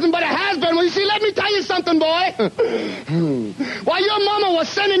Piper's nothing but a has-been. Well, you see, let me tell you something, boy. While your mama was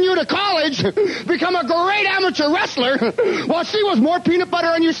sending you to college, become a great amateur wrestler, while she was more peanut butter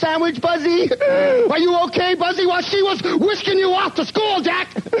on your sandwich, Buzzy. Are you okay, Buzzy? While she was whisking you off to school, Jack,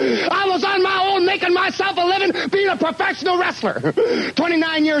 I was on my own making myself a living being a professional wrestler.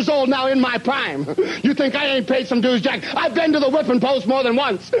 29 years old now, in my prime. You think I ain't paid some dues, Jack? I've been to the whipping post more than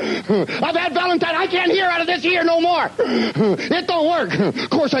once. I've had Valentine. I can't hear out of this ear no more. It don't work. Of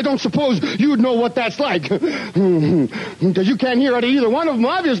course, I don't suppose you'd know what that's like. Because you can't hear out of either one of them,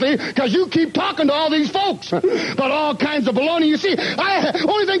 obviously, because you keep talking to all these folks. But all kinds of baloney. You see,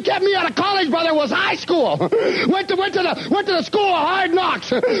 only thing kept me out of college, brother, was high school. Went to the school of hard knocks.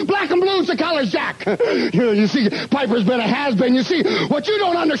 Black and blues to college, Jack. You see, Piper's been a has-been. You see, what you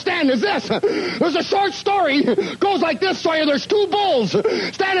don't understand is this. There's a short story. Goes like this, Sawyer. There's two bulls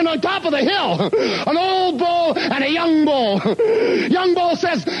standing on top of the hill. An old bull and a young bull. Young bull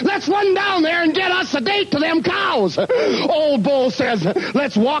says, let's run down there and get us a date to them cows. Old bull says,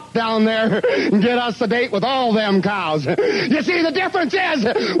 let's walk down there and get us a date with all them cows. You see, the difference is,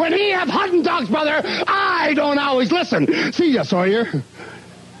 when he have hunting dogs, brother, I don't always listen. See ya, Sawyer. The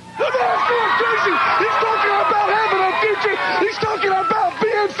man's going crazy. He's talking about having a future. He's talking about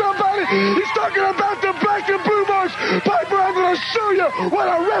being somebody. He's talking about the black and blue marks. Piper, I'm going to show you what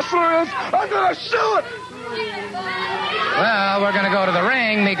a wrestler is. I'm going to show it. Well, we're going to go to the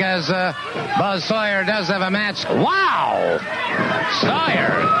ring because Buzz Sawyer does have a match. Wow!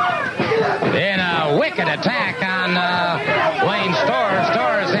 Sawyer in a wicked attack on Wayne Storr.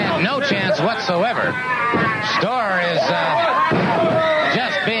 Storr has had no chance whatsoever. Storr is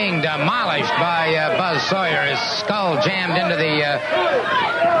just being demolished by Buzz Sawyer. His skull jammed into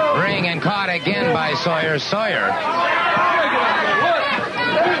the ring and caught again by Sawyer. Sawyer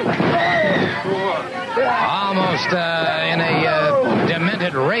almost in a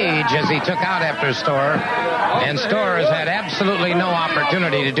demented rage as he took out after Storr, and Storr has had absolutely no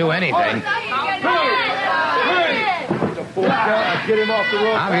opportunity to do anything.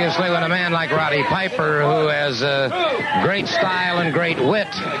 Obviously, when a man like Roddy Piper, who has great style and great wit,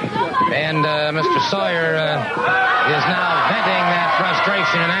 and Mr. Sawyer is now venting that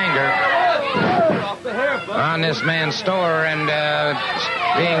frustration and anger on this man Storr, and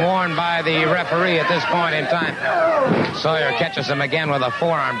being warned by the referee at this point in time. Sawyer catches him again with a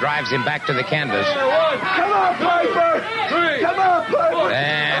forearm, drives him back to the canvas. Come on, Piper! Come on, Piper!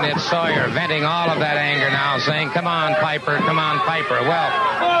 And it's Sawyer venting all of that anger now, saying, come on, Piper, come on, Piper. Well,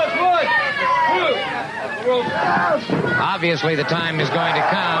 obviously the time is going to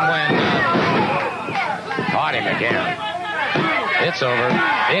come when... caught him again. It's over.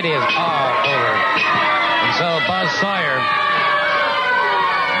 It is all over. And so Buzz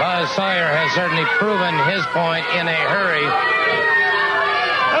Sawyer has certainly proven his point in a hurry.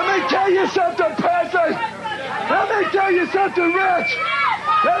 Let me tell you something, Piper. Let me tell you something, Rich.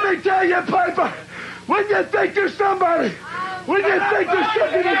 Let me tell you, Piper. When you think there's somebody, when you think there's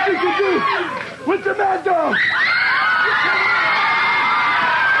something that you can do with the Mad Dog.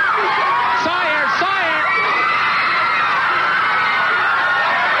 Sawyer.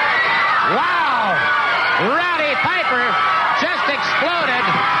 Wow. Roddy Piper just exploded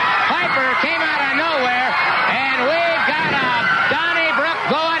came out of nowhere, and we've got a Donnybrook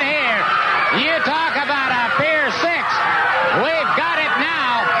going here. You talk about a Pier 6. We've got it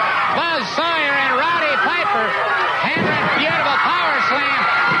now. Buzz Sawyer and Roddy Piper hammering beautiful power slam,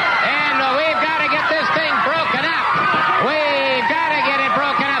 and we've got to get this thing broken up. We've got to get it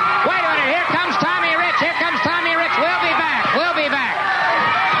broken up. Wait a minute. Here comes Tommy Rich. Here comes Tommy Rich. We'll be back. We'll be back.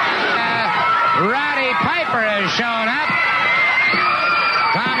 Roddy Piper has shown up.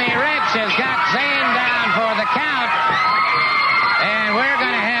 Tommy Rich has got Zane down for the count. And we're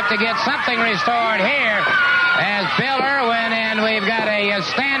going to have to get something restored here as Bill Irwin, and we've got a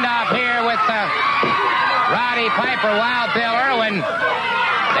standoff here with Roddy Piper, Wild Bill Irwin.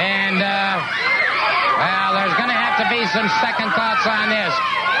 And, well, there's going to have to be some second thoughts on this.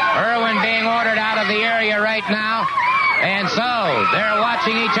 Irwin being ordered out of the area right now. And so they're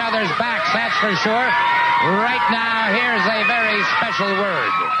watching each other's backs, that's for sure. Right now, here's a very special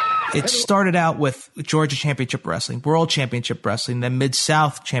word. It started out with Georgia Championship Wrestling, World Championship Wrestling, then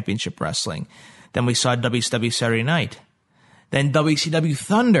Mid-South Championship Wrestling. Then we saw WCW Saturday Night. Then WCW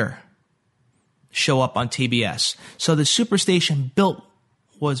Thunder show up on TBS. So the Superstation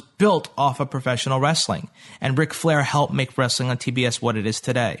was built off of professional wrestling. And Ric Flair helped make wrestling on TBS what it is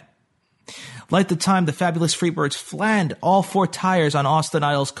today. Like the time the Fabulous Freebirds flanned all 4 tires on Austin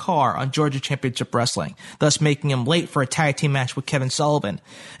Idol's car on Georgia Championship Wrestling, thus making him late for a tag team match with Kevin Sullivan.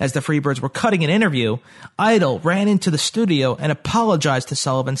 As the Freebirds were cutting an interview, Idol ran into the studio and apologized to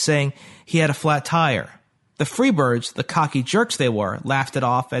Sullivan, saying he had a flat tire. The Freebirds, the cocky jerks they were, laughed it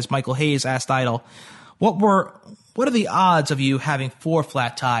off as Michael Hayes asked Idol, what are the odds of you having 4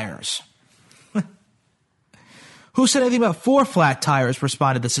 flat tires? Who said anything about 4 flat tires?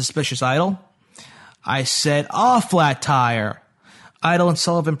 Responded the suspicious Idol. I said a flat tire. Idol and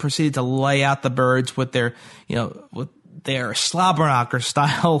Sullivan proceeded to lay out the birds with their slobberknocker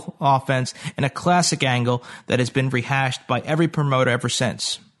style offense in a classic angle that has been rehashed by every promoter ever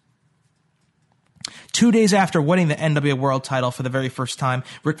since. 2 days after winning the NWA World title for the very first time,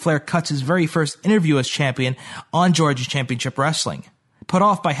 Ric Flair cuts his very first interview as champion on Georgia Championship Wrestling. Put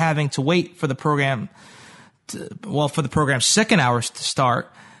off by having to wait for the program's second hours to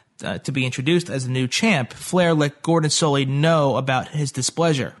start, to be introduced as the new champ, Flair let Gordon Solie know about his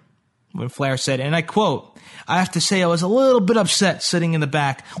displeasure. When Flair said, and I quote, I have to say I was a little bit upset sitting in the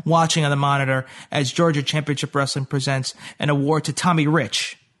back watching on the monitor as Georgia Championship Wrestling presents an award to Tommy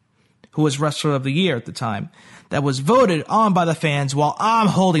Rich, who was Wrestler of the Year at the time, that was voted on by the fans while I'm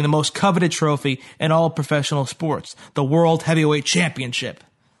holding the most coveted trophy in all professional sports, the World Heavyweight Championship.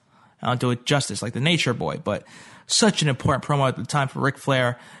 I don't do it justice like the Nature Boy, but such an important promo at the time for Ric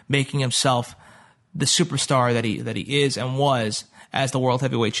Flair, making himself the superstar that he is and was as the World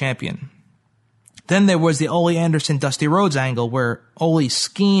Heavyweight Champion. Then there was the Ole Anderson Dusty Rhodes angle, where Ole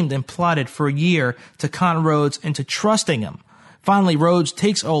schemed and plotted for a year to con Rhodes into trusting him. Finally, Rhodes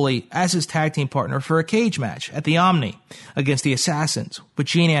takes Ole as his tag team partner for a cage match at the Omni against the Assassins, with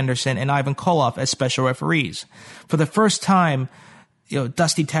Gene Anderson and Ivan Koloff as special referees. For the first time,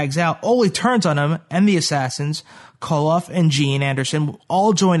 Dusty tags out. Ole turns on him and the Assassins. Koloff and Gene Anderson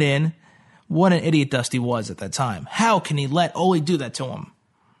all join in. What an idiot Dusty was at that time. How can he let Ole do that to him?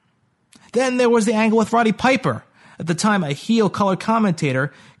 Then there was the angle with Roddy Piper. At the time, a heel color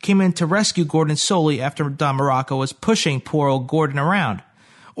commentator came in to rescue Gordon Solie after Don Morocco was pushing poor old Gordon around.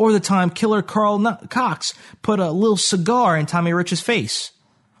 Or the time Killer Carl Cox put a little cigar in Tommy Rich's face.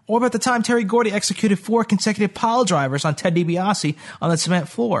 Or about the time Terry Gordy executed 4 consecutive pile drivers on Ted DiBiase on the cement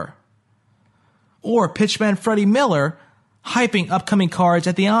floor. Or pitchman Freddie Miller hyping upcoming cards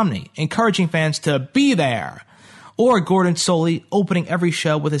at the Omni, encouraging fans to be there. Or Gordon Solie opening every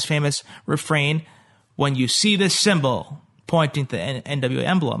show with his famous refrain, when you see this symbol, pointing to the NWA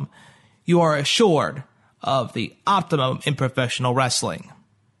emblem, you are assured of the optimum in professional wrestling.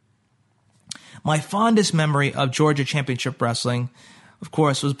 My fondest memory of Georgia Championship Wrestling, of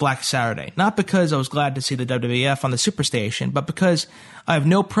course, was Black Saturday. Not because I was glad to see the WWF on the Superstation, but because I have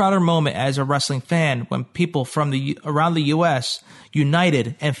no prouder moment as a wrestling fan when people from around the U.S.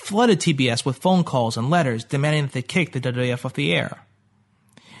 united and flooded TBS with phone calls and letters demanding that they kick the WWF off the air.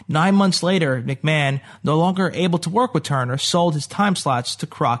 9 months later, McMahon, no longer able to work with Turner, sold his time slots to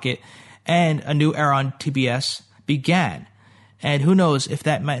Crockett, and a new era on TBS began. And who knows if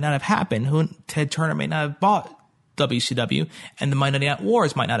that might not have happened. Ted Turner may not have bought WCW, and the Monday Night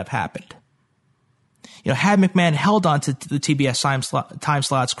Wars might not have happened. Had McMahon held on to the TBS time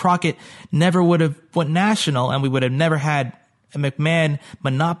slots, Crockett never would have went national, and we would have never had a McMahon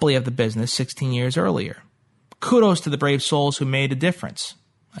monopoly of the business 16 years earlier. Kudos to the brave souls who made a difference.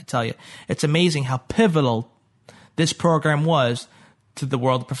 I tell you, it's amazing how pivotal this program was to the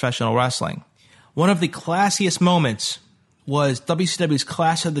world of professional wrestling. One of the classiest moments was WCW's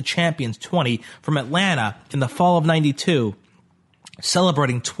Clash of the Champions 20 from Atlanta in the fall of 92,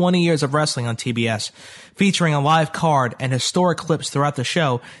 celebrating 20 years of wrestling on TBS. Featuring a live card and historic clips throughout the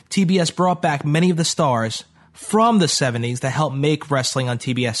show, TBS brought back many of the stars from the 70s that helped make wrestling on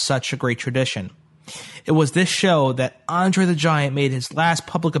TBS such a great tradition. It was this show that Andre the Giant made his last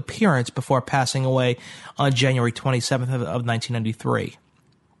public appearance before passing away on January 27th of 1993.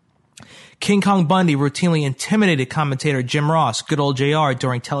 King Kong Bundy routinely intimidated commentator Jim Ross, good old JR,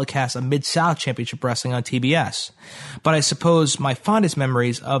 during telecasts of Mid-South Championship Wrestling on TBS. But I suppose my fondest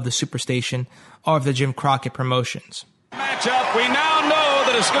memories of the Superstation are of the Jim Crockett promotions. Matchup, we now know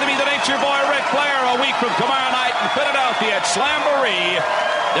that it's going to be the Nature Boy Ric Flair a week from tomorrow night in Philadelphia at Slamboree,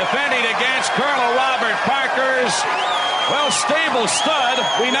 defending against Colonel Robert Parker's, stable stud.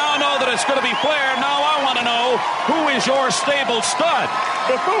 We now know that it's going to be Flair. Now I want to know, who is your stable stud?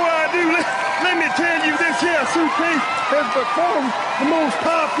 Before I do, let me tell you, this here suitcase has become the most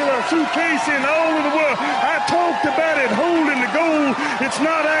popular suitcase in all of the world. I talked about it holding the gold. It's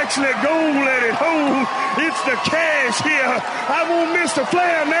not actually gold that it holds. It's the cash here. I want Mr.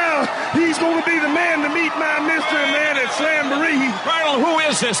 Flair now. He's going to be the man to meet my mystery man at Slamboree. Colonel, who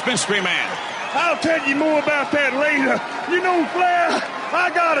is this mystery man? I'll tell you more about that later. You know, Flair,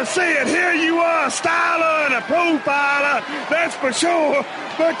 I gotta say it. Here you are, a styler and a profiler, that's for sure.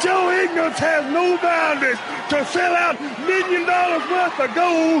 But your ignorance has no boundaries to sell out $1 million worth of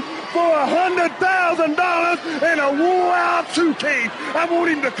gold for $100,000 in a wore-out suitcase. I want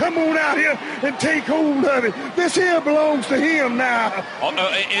him to come on out here and take hold of it. This here belongs to him now.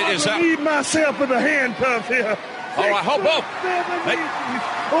 I need myself with a handcuff here. Oh, I hope both.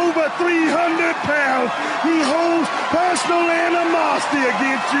 Over 300 pounds. He holds personal animosity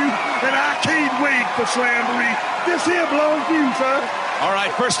against you, and I can't wait for Slamboree. This here belongs to you, sir. All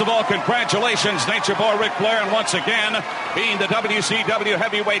right, first of all, congratulations, Nature Boy Ric Flair, and once again, being the WCW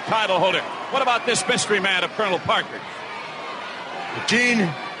heavyweight title holder. What about this mystery man of Colonel Parker? Gene,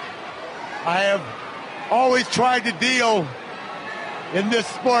 I have always tried to deal in this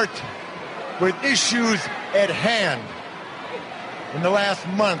sport with issues at hand. In the last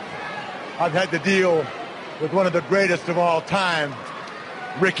month, I've had to deal with one of the greatest of all time,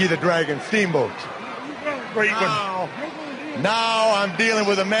 Ricky the Dragon Steamboat. Great one. Now I'm dealing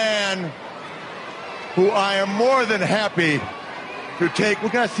with a man who I am more than happy to take. We're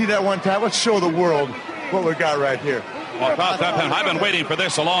going to see that one time. Let's show the world what we got right here. Well, I've been waiting for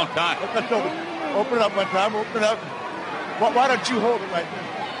this a long time. Let's open it up one time. Open it up. Why don't you hold it right there?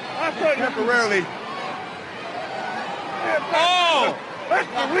 I thought temporarily. Oh! That's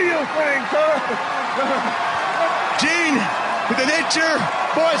the real thing, sir. Gene, with the Nature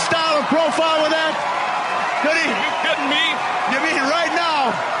Boy style and profile with that. Are you kidding me? You mean right now,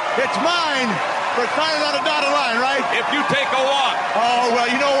 it's mine for signing on a dotted line, right? If you take a walk. Oh, well,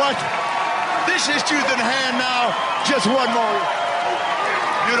 you know what? This issue's in hand now. Just one more.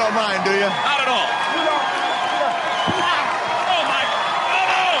 You don't mind, do you? Not at all.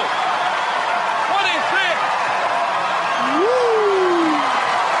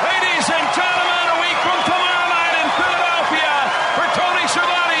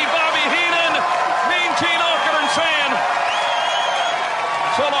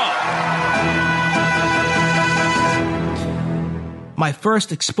 My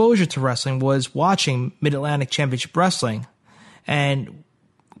first exposure to wrestling was watching Mid-Atlantic Championship Wrestling, and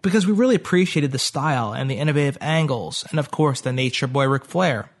because we really appreciated the style and the innovative angles, and of course the Nature Boy Ric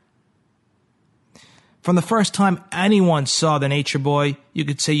Flair. From the first time anyone saw the Nature Boy, you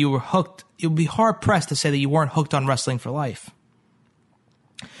could say you were hooked. It would be hard-pressed to say that you weren't hooked on wrestling for life.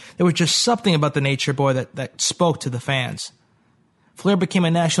 There was just something about the Nature Boy that spoke to the fans. Flair became a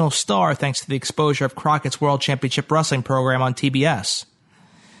national star thanks to the exposure of Crockett's World Championship Wrestling program on TBS.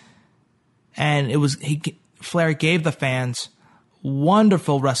 And Flair gave the fans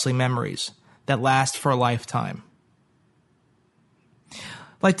wonderful wrestling memories that last for a lifetime.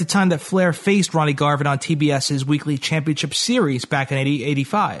 Like the time that Flair faced Ronnie Garvin on TBS's weekly championship series back in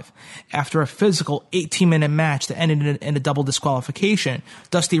 85. After a physical 18-minute match that ended in a double disqualification,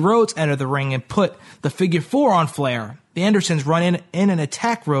 Dusty Rhodes entered the ring and put the figure 4 on Flair. The Andersons run in and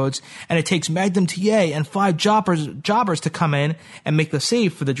attack Rhodes, and it takes Magnum TA and 5 jobbers to come in and make the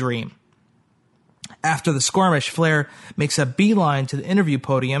save for the Dream. After the skirmish, Flair makes a beeline to the interview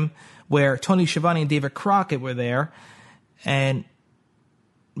podium where Tony Schiavone and David Crockett were there, and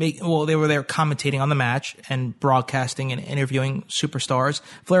they were there commentating on the match and broadcasting and interviewing superstars.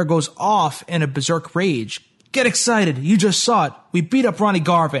 Flair goes off in a berserk rage. Get excited. You just saw it. We beat up Ronnie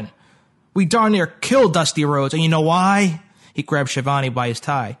Garvin. We darn near killed Dusty Rhodes. And you know why? He grabbed Schiavone by his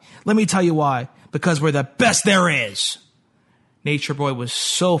tie. "Let me tell you why. Because we're the best there is." Nature Boy was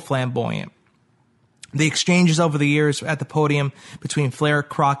so flamboyant. The exchanges over the years at the podium between Flair,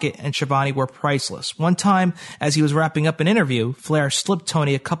 Crockett, and Schiavone were priceless. One time, as he was wrapping up an interview, Flair slipped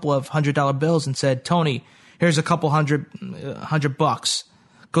Tony a couple of $100 bills and said, "Tony, here's a couple hundred bucks.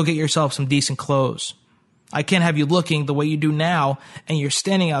 Go get yourself some decent clothes. I can't have you looking the way you do now, and you're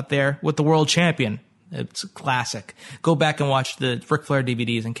standing out there with the world champion." It's a classic. Go back and watch the Ric Flair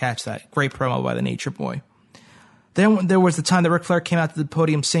DVDs and catch that. Great promo by the Nature Boy. Then there was the time that Ric Flair came out to the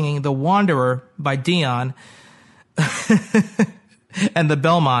podium singing The Wanderer by Dion and the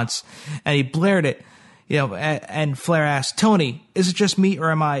Belmonts, and he blared it, and Flair asked, "Tony, is it just me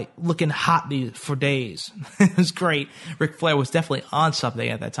or am I looking hot for days?" It was great. Ric Flair was definitely on something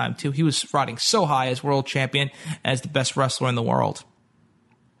at that time, too. He was riding so high as world champion, as the best wrestler in the world.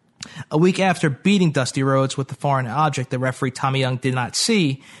 A week after beating Dusty Rhodes with the foreign object that referee Tommy Young did not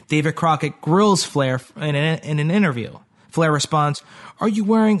see, David Crockett grills Flair in an interview. Flair responds, "Are you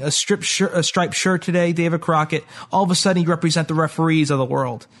wearing a striped shirt today, David Crockett? All of a sudden you represent the referees of the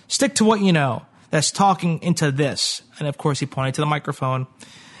world. Stick to what you know. That's talking into this." And of course he pointed to the microphone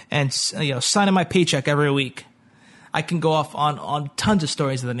and, signing my paycheck every week. I can go off on tons of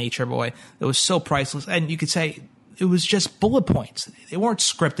stories of the Nature Boy. It was so priceless. And you could say it was just bullet points. They weren't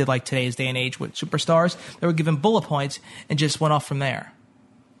scripted like today's day and age with superstars. They were given bullet points and just went off from there.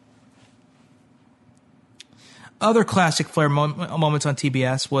 Other classic Flair moments on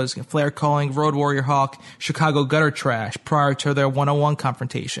TBS was Flair calling Road Warrior Hawk Chicago gutter trash prior to their 101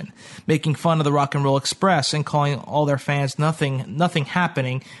 confrontation, making fun of the Rock and Roll Express and calling all their fans nothing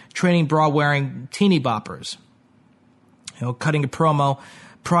happening, training bra-wearing teeny boppers. Cutting a promo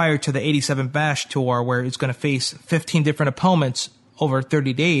prior to the 87 Bash tour where he's going to face 15 different opponents over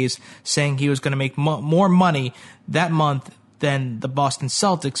 30 days, saying he was going to make more money that month than the Boston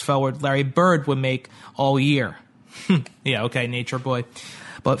Celtics forward Larry Bird would make all year. Yeah, okay, Nature Boy.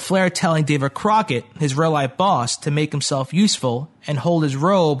 But Flair telling David Crockett, his real-life boss, to make himself useful and hold his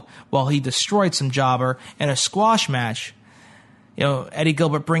robe while he destroyed some jobber in a squash match. Eddie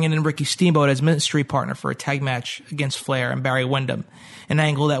Gilbert bringing in Ricky Steamboat as mystery partner for a tag match against Flair and Barry Windham, an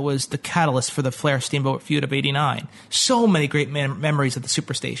angle that was the catalyst for the Flair-Steamboat feud of '89. So many great memories of the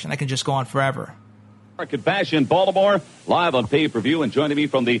Superstation. I can just go on forever. Market Bash in Baltimore, live on pay-per-view, and joining me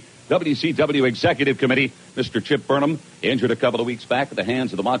from the WCW Executive Committee, Mr. Chip Burnham, injured a couple of weeks back at the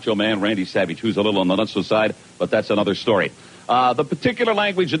hands of the Macho Man, Randy Savage, who's a little on the not-so side, but that's another story. The particular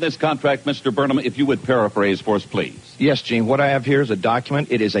language in this contract, Mr. Burnham, if you would paraphrase for us, please. Yes, Gene. What I have here is a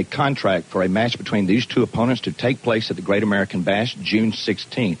document. It is a contract for a match between these two opponents to take place at the Great American Bash, June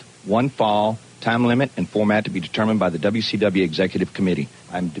 16th. One fall, time limit, and format to be determined by the WCW Executive Committee.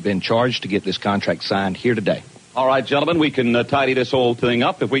 I've been charged to get this contract signed here today. All right, gentlemen, we can tidy this whole thing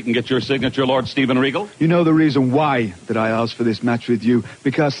up if we can get your signature, Lord Steven Regal. You know the reason why that I asked for this match with you?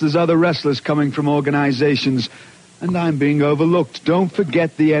 Because there's other wrestlers coming from organizations, and I'm being overlooked. Don't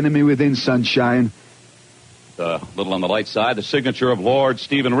forget the enemy within, Sunshine. A little on the light side, the signature of Lord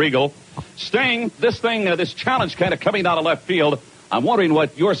Steven Regal. Sting, this challenge kind of coming out of left field. I'm wondering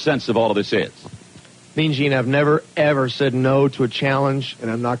what your sense of all of this is. Mean Gene, I've never, ever said no to a challenge,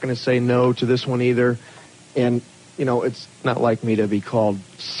 and I'm not going to say no to this one either. And, it's not like me to be called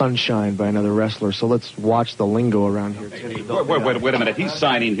Sunshine by another wrestler, so let's watch the lingo around here. Wait a minute. He's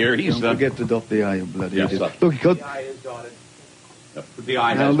signing here. Don't forget to dot the I, you bloody idiot. Look, the I is dotted. The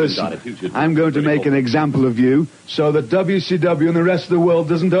I now has listen, been dotted. I'm going to make an example of you so that WCW and the rest of the world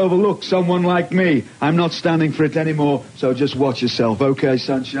doesn't overlook someone like me. I'm not standing for it anymore, so just watch yourself, okay,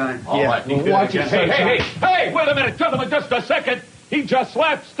 Sunshine? All right, watch it, hey, wait a minute, gentlemen, just a second. He just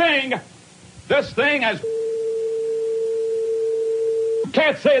slapped Sting. This thing has...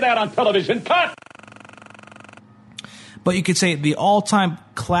 Can't say that on television. Cut! But you could say the all-time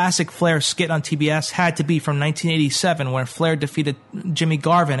classic Flair skit on TBS had to be from 1987 when Flair defeated Jimmy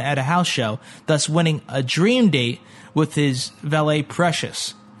Garvin at a house show, thus winning a dream date with his valet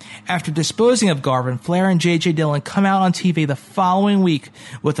Precious. After disposing of Garvin, Flair and J.J. Dillon come out on TV the following week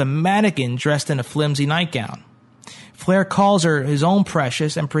with a mannequin dressed in a flimsy nightgown. Flair calls her his own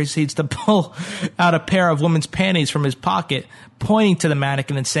Precious and proceeds to pull out a pair of women's panties from his pocket, pointing to the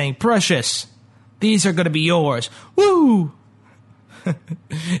mannequin and saying, "Precious, these are going to be yours. Woo!"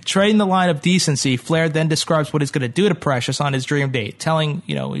 Trading the line of decency, Flair then describes what he's going to do to Precious on his dream date, telling,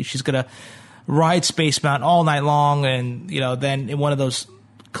 she's going to ride Space Mountain all night long, and, then in one of those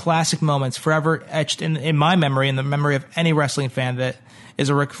classic moments, forever etched in my memory, in the memory of any wrestling fan that is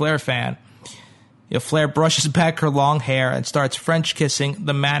a Ric Flair fan, Flair brushes back her long hair and starts French kissing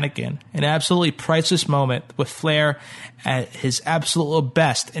the mannequin. An absolutely priceless moment with Flair at his absolute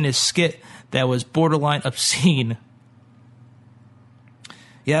best in his skit that was borderline obscene.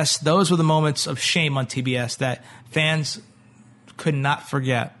 Yes, those were the moments of shame on TBS that fans could not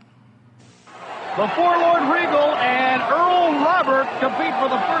forget. Before Lord Regal and Earl Robert compete for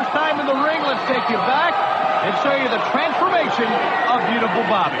the first time in the ring, let's take you back and show you the transformation of Beautiful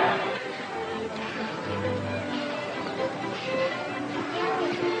Bobby.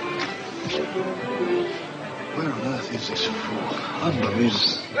 Where on earth is this fool? Unbelievable.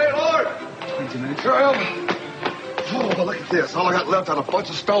 Hey, Lord! 20 minutes. Here I am. Oh, well, look at this. All I got left out a bunch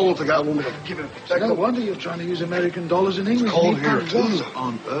of stones the guy wanted me to give him. No wonder you're trying to use American dollars in English. It's cold here, too. What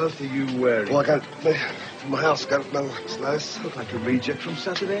on earth are you wearing? Well, I got it from my house. Got it. It's nice. Look like a reject from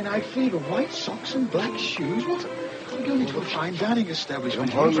Saturday Night Fever. White socks and black shoes. What? You're going into a fine dining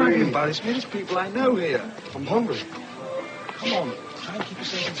establishment. I'm You're trying to hungry. embarrass me. There's people I know here. I'm hungry. Come on. Try and keep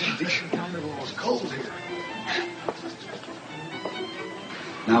yourself in some decent kind of order. It's cold here.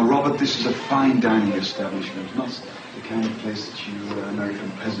 Now, Robert, this is a fine dining establishment, not the kind of place that you American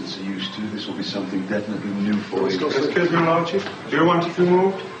peasants are used to. This will be something definitely new for you. Excuse me, Lord Chief. Do you want to be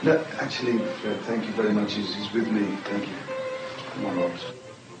moved? No, actually, Fred, thank you very much. He's with me. Thank you. Come on, Robert.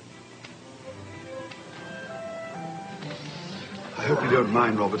 I hope you don't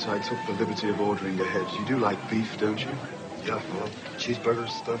mind, Robert. I took the liberty of ordering ahead. You do like beef, don't you? Yeah, well, cheeseburgers,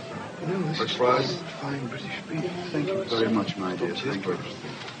 stuff. No, this French is fries. fine British beef. Thank you very much, my dear. Thank you.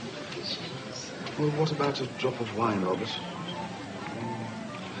 Well, what about a drop of wine, Robert?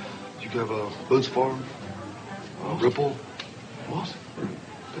 You have a Boots Farm? Ripple? What?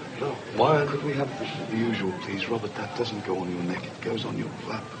 No, wine. Could we have the usual, please? Robert, that doesn't go on your neck. It goes on your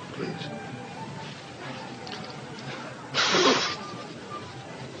lap, please.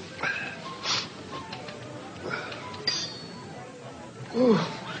 Oh,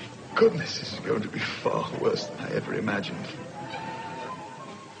 my goodness, this is going to be far worse than I ever imagined.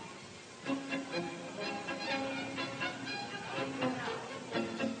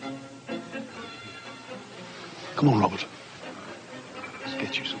 Come on, Robert. Let's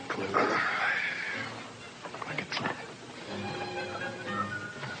get you some clothes. Like a trap.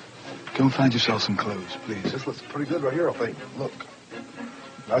 Go and find yourself some clothes, please. This looks pretty good right here, I think. Look.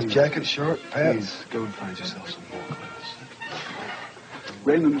 Nice jacket, shirt, pants. Please, go and find yourself some more clothes.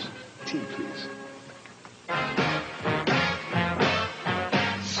 Raymond, tea, please.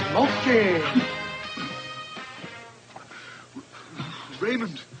 Smoky!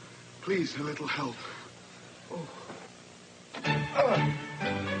 Raymond, please, a little help.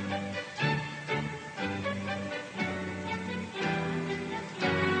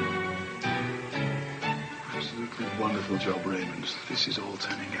 Absolutely wonderful job, Raymond. This is all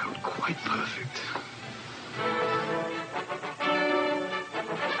turning out quite perfect.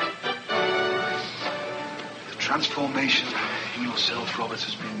 The transformation in yourself, Robert,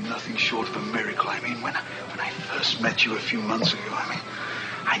 has been nothing short of a miracle. I mean, when I first met you a few months ago,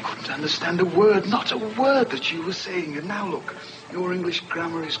 I couldn't understand a word, not a word that you were saying. And now, look, your English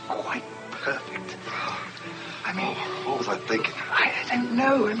grammar is quite perfect. I mean, What was I thinking? I don't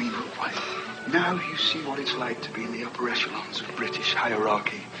know. I mean, now you see what it's like to be in the upper echelons of British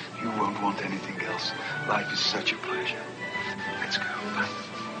hierarchy. You won't want anything else. Life is such a pleasure. Let's go. Bye.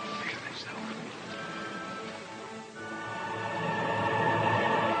 Look at myself.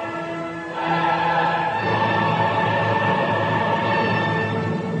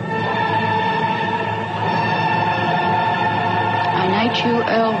 I knight you,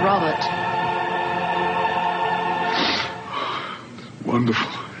 Earl Robert. Wonderful.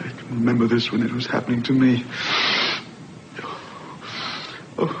 I can remember this when it was happening to me.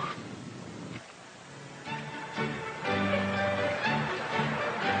 Oh.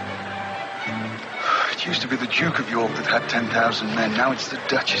 It used to be the Duke of York that had 10,000 men. Now it's the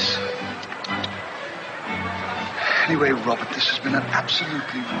Duchess. Anyway, Robert, this has been an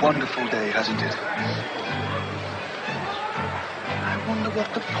absolutely wonderful day, hasn't it? I wonder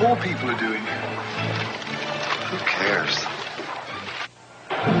what the poor people are doing. Who cares?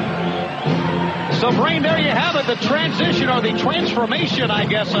 So, Brain, there you have it, the transition, or the transformation, I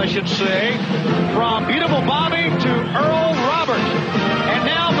guess I should say, from Beautiful Bobby to Earl Robert. And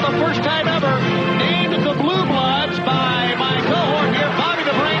now, for the first time ever, named the Blue Bloods by my cohort here, Bobby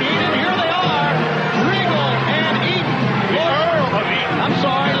the Brain Heenan. Here they are, Regal and Eaton. I'm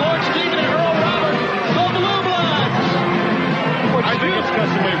sorry, Lord Steven and Earl Robert, the Blue Bloods. I think it's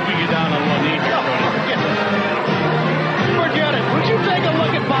customary if we get down on one knee here, Tony. Forget it. Would you take a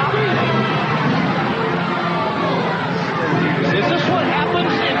look at Bobby? Is this what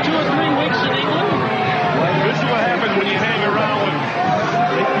happens in 2 or 3 weeks in England?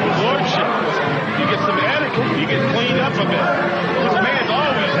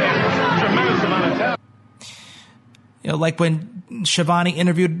 like when Schiavone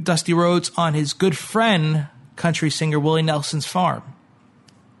interviewed Dusty Rhodes on his good friend, country singer Willie Nelson's farm.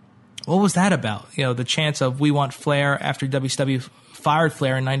 What was that about? The chance of we want Flair after WCW fired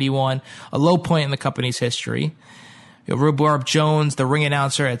Flair in 91, a low point in the company's history. Rhubarb Jones, the ring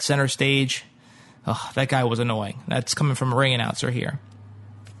announcer at center stage. Oh, that guy was annoying. That's coming from a ring announcer here.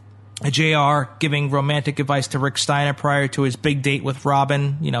 JR giving romantic advice to Rick Steiner prior to his big date with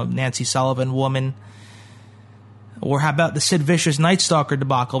Robin, Nancy Sullivan, woman. Or how about the Sid Vicious Night Stalker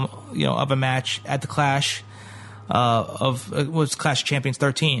debacle, of a match at the Clash was Clash of Champions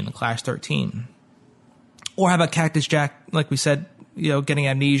 13, the Clash 13. Or how about Cactus Jack, like we said, getting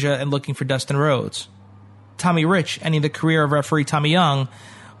amnesia and looking for Dustin Rhodes. Tommy Rich ending the career of referee Tommy Young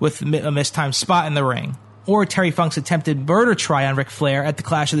with a mistimed spot in the ring. Or Terry Funk's attempted murder try on Ric Flair at the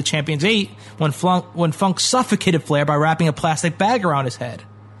Clash of the Champions 8 when Funk suffocated Flair by wrapping a plastic bag around his head.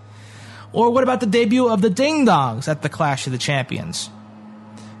 Or what about the debut of the Ding Dongs at the Clash of the Champions?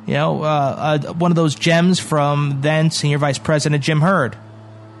 One of those gems from then Senior Vice President Jim Herd.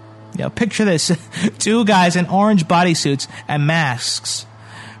 Picture this. Two guys in orange bodysuits and masks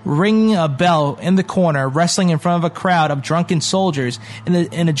ringing a bell in the corner, wrestling in front of a crowd of drunken soldiers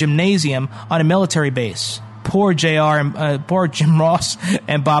in a gymnasium on a military base. Poor JR and poor Jim Ross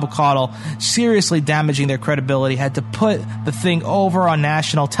and Bob Caudle, seriously damaging their credibility, had to put the thing over on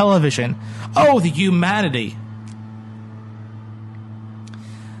national television. Oh, the humanity!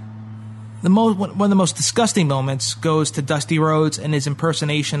 One of the most disgusting moments goes to Dusty Rhodes and his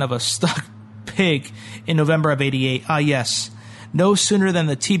impersonation of a stuck pig in November of '88. Ah, yes. No sooner than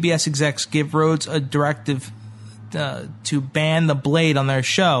the TBS execs give Rhodes a directive to ban the Blade on their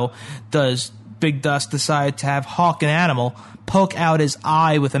show does Big Dust decide to have Hawk, an animal, poke out his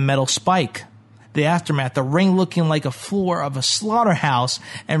eye with a metal spike. The aftermath, the ring looking like a floor of a slaughterhouse,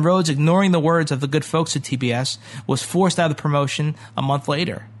 and Rhodes, ignoring the words of the good folks at TBS, was forced out of the promotion a month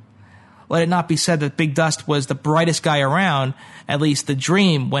later. Let it not be said that Big Dust was the brightest guy around. At least the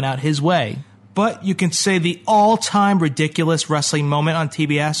dream went out his way. But you can say the all-time ridiculous wrestling moment on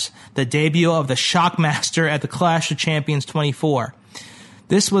TBS, the debut of the Shockmaster at the Clash of Champions 24.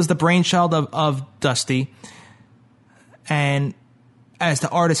 This was the brainchild of Dusty, and as the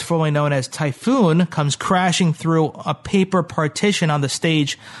artist formerly known as Typhoon comes crashing through a paper partition on the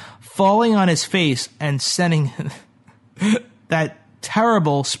stage, falling on his face and sending that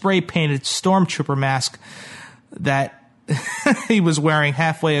terrible spray-painted stormtrooper mask that he was wearing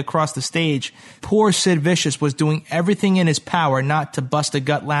halfway across the stage. Poor Sid Vicious was doing everything in his power not to bust a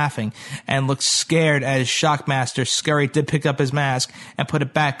gut laughing and looked scared as Shockmaster scurried to pick up his mask and put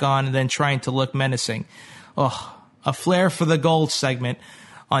it back on and then trying to look menacing. Oh, a Flair for the Gold segment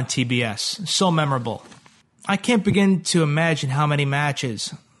on TBS. So memorable. I can't begin to imagine how many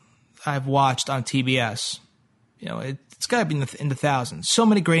matches I've watched on TBS. It's got to be in the thousands. So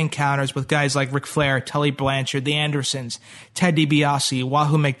many great encounters with guys like Ric Flair, Tully Blanchard, the Andersons, Ted DiBiase,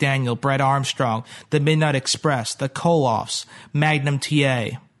 Wahoo McDaniel, Brett Armstrong, the Midnight Express, the Koloffs, Magnum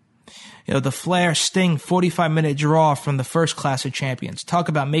TA. The Flair Sting 45-minute draw from the first Clash of Champions. Talk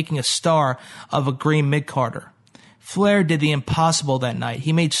about making a star of a green mid-carder. Flair did the impossible that night.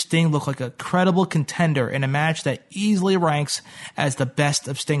 He made Sting look like a credible contender in a match that easily ranks as the best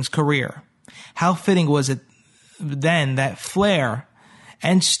of Sting's career. How fitting was it then that Flair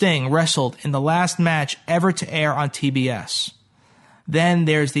and Sting wrestled in the last match ever to air on TBS. Then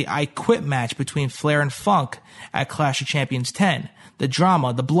there's the I Quit match between Flair and Funk at Clash of Champions 10. The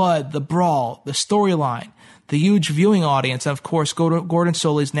drama, the blood, the brawl, the storyline, the huge viewing audience, and of course Gordon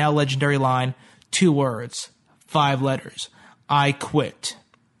Soley's now legendary line, 2 words, 5 letters, I quit.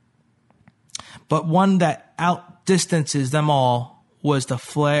 But one that outdistances them all was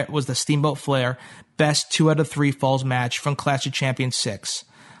the Steamboat Flair best 2 out of 3 falls match from Clash of Champions 6.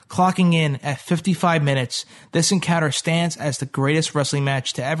 Clocking in at 55 minutes, this encounter stands as the greatest wrestling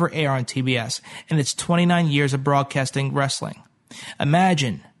match to ever air on TBS in its 29 years of broadcasting wrestling.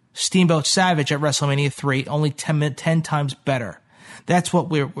 Imagine Steamboat Savage at WrestleMania 3, only 10 times better. That's what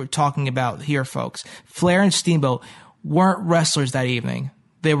we're talking about here, folks. Flair and Steamboat weren't wrestlers that evening.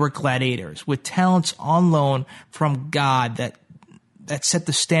 They were gladiators with talents on loan from God that set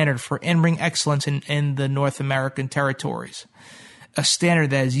the standard for in-ring excellence in the North American territories. A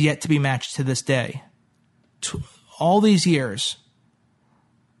standard that is yet to be matched to this day. All these years,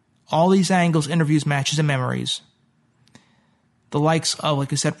 all these angles, interviews, matches, and memories. The likes of,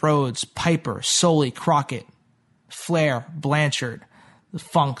 like I said, Rhodes, Piper, Soley, Crockett, Flair, Blanchard, the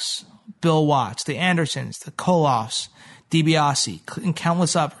Funks, Bill Watts, the Andersons, the Koloffs, DiBiase, and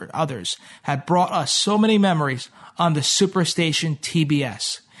countless others have brought us so many memories on the Superstation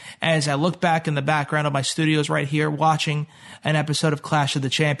TBS. As I look back in the background of my studios right here watching an episode of Clash of the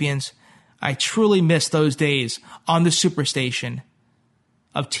Champions, I truly miss those days on the Superstation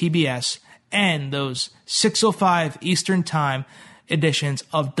of TBS and those 6:05 Eastern Time editions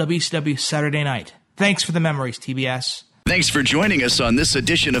of WCW Saturday Night. Thanks for the memories, TBS. Thanks for joining us on this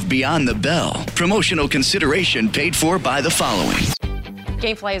edition of Beyond the Bell. Promotional consideration paid for by the following.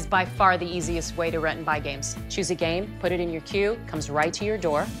 GameFly is by far the easiest way to rent and buy games. Choose a game, put it in your queue, comes right to your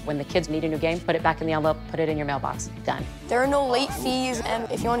door. When the kids need a new game, put it back in the envelope, put it in your mailbox. Done. There are no late fees,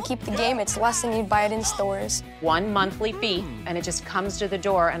 and if you want to keep the game, it's less than you'd buy it in stores. One monthly fee, and it just comes to the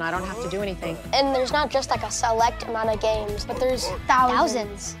door, and I don't have to do anything. And there's not just like a select amount of games, but there's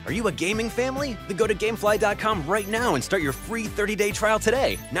thousands. Are you a gaming family? Then go to Gamefly.com right now and start your free 30-day trial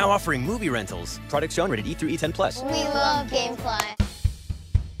today. Now offering movie rentals. Products shown rated E through E10+. We love Gamefly.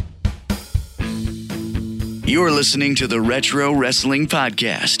 You're listening to the Retro Wrestling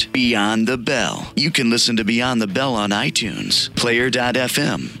Podcast, Beyond the Bell. You can listen to Beyond the Bell on iTunes,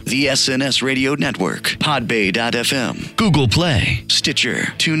 Player.fm, the SNS Radio Network, Podbay.fm, Google Play,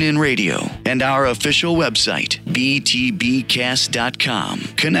 Stitcher, TuneIn Radio, and our official website, btbcast.com.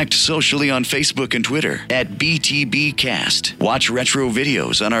 Connect socially on Facebook and Twitter at BTBcast. Watch retro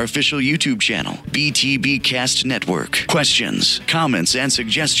videos on our official YouTube channel, BTBcast Network. Questions, comments, and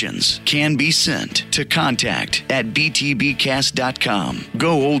suggestions can be sent to contact at btbcast.com.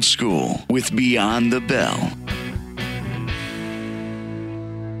 Go old school with Beyond the Bell.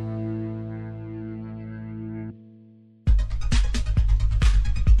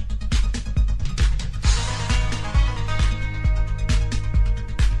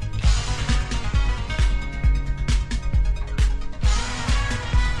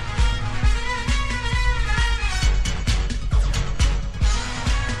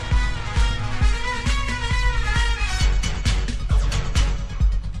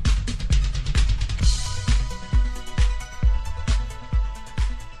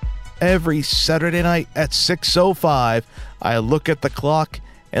 Every Saturday night at 6:05, I look at the clock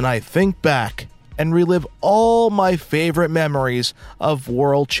and I think back and relive all my favorite memories of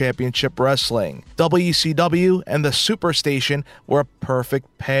World Championship Wrestling. WCW and the Superstation were a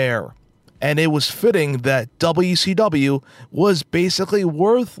perfect pair. And it was fitting that WCW was basically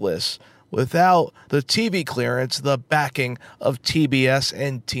worthless without the TV clearance, the backing of TBS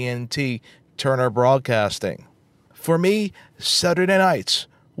and TNT Turner Broadcasting. For me, Saturday nights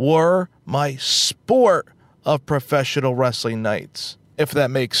were my sport of professional wrestling nights, if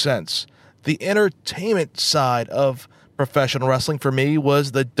that makes sense. The entertainment side of professional wrestling for me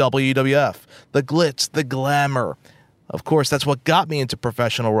was the WWF, the glitz, the glamour. Of course, that's what got me into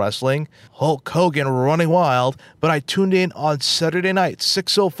professional wrestling. Hulk Hogan running wild, but I tuned in on Saturday night,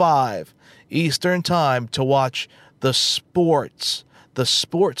 6:05 Eastern Time, to watch the sports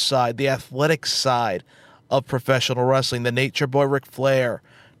side, the athletic side of professional wrestling. The Nature Boy Ric Flair,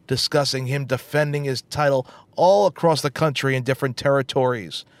 discussing him defending his title all across the country in different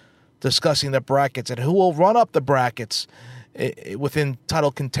territories, discussing the brackets and who will run up the brackets within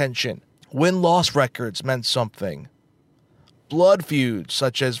title contention. Win-loss records meant something. Blood feuds,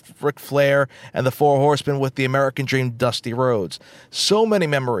 such as Ric Flair and the Four Horsemen with the American Dream Dusty Rhodes. So many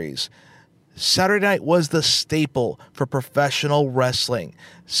memories. Saturday night was the staple for professional wrestling.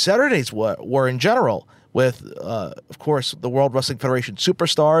 Saturdays were in general, with, of course, the World Wrestling Federation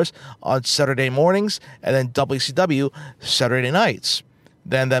Superstars on Saturday mornings, and then WCW Saturday nights.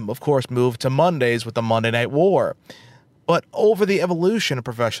 Then that, of course, moved to Mondays with the Monday Night War. But over the evolution of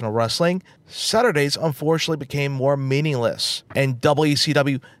professional wrestling, Saturdays unfortunately became more meaningless. And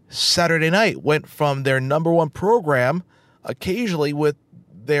WCW Saturday Night went from their number one program, occasionally with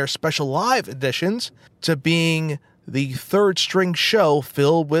their special live editions, to being the third string show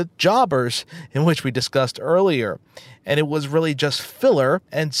filled with jobbers, in which we discussed earlier. And it was really just filler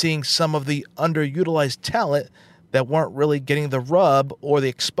and seeing some of the underutilized talent that weren't really getting the rub or the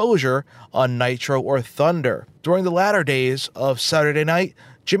exposure on Nitro or Thunder. During the latter days of Saturday night,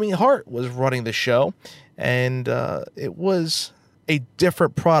 Jimmy Hart was running the show, and it was a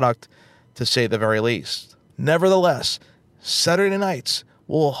different product, to say the very least. Nevertheless, Saturday nights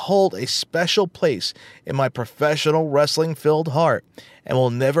will hold a special place in my professional wrestling-filled heart, and will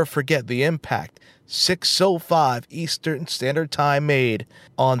never forget the impact 6:05 Eastern Standard Time made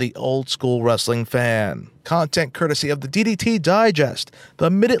on the old school wrestling fan. Content courtesy of the DDT Digest, the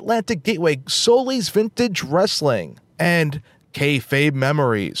Mid-Atlantic Gateway, Solis Vintage Wrestling, and Kayfabe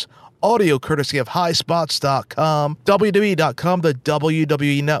Memories. Audio courtesy of HighSpots.com, WWE.com, the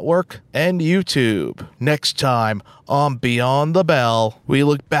WWE Network, and YouTube. Next time on Beyond the Bell, we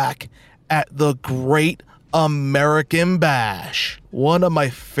look back at the great American Bash, one of my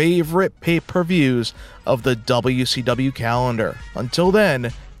favorite pay-per-views of the WCW calendar. Until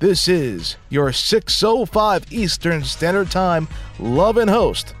then, this is your 6:05 Eastern Standard Time love and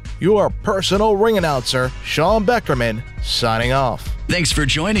host, your personal ring announcer, Sean Beckerman, signing off. Thanks for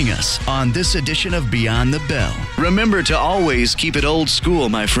joining us on this edition of Beyond the Bell. Remember to always keep it old school,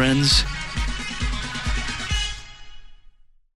 my friends.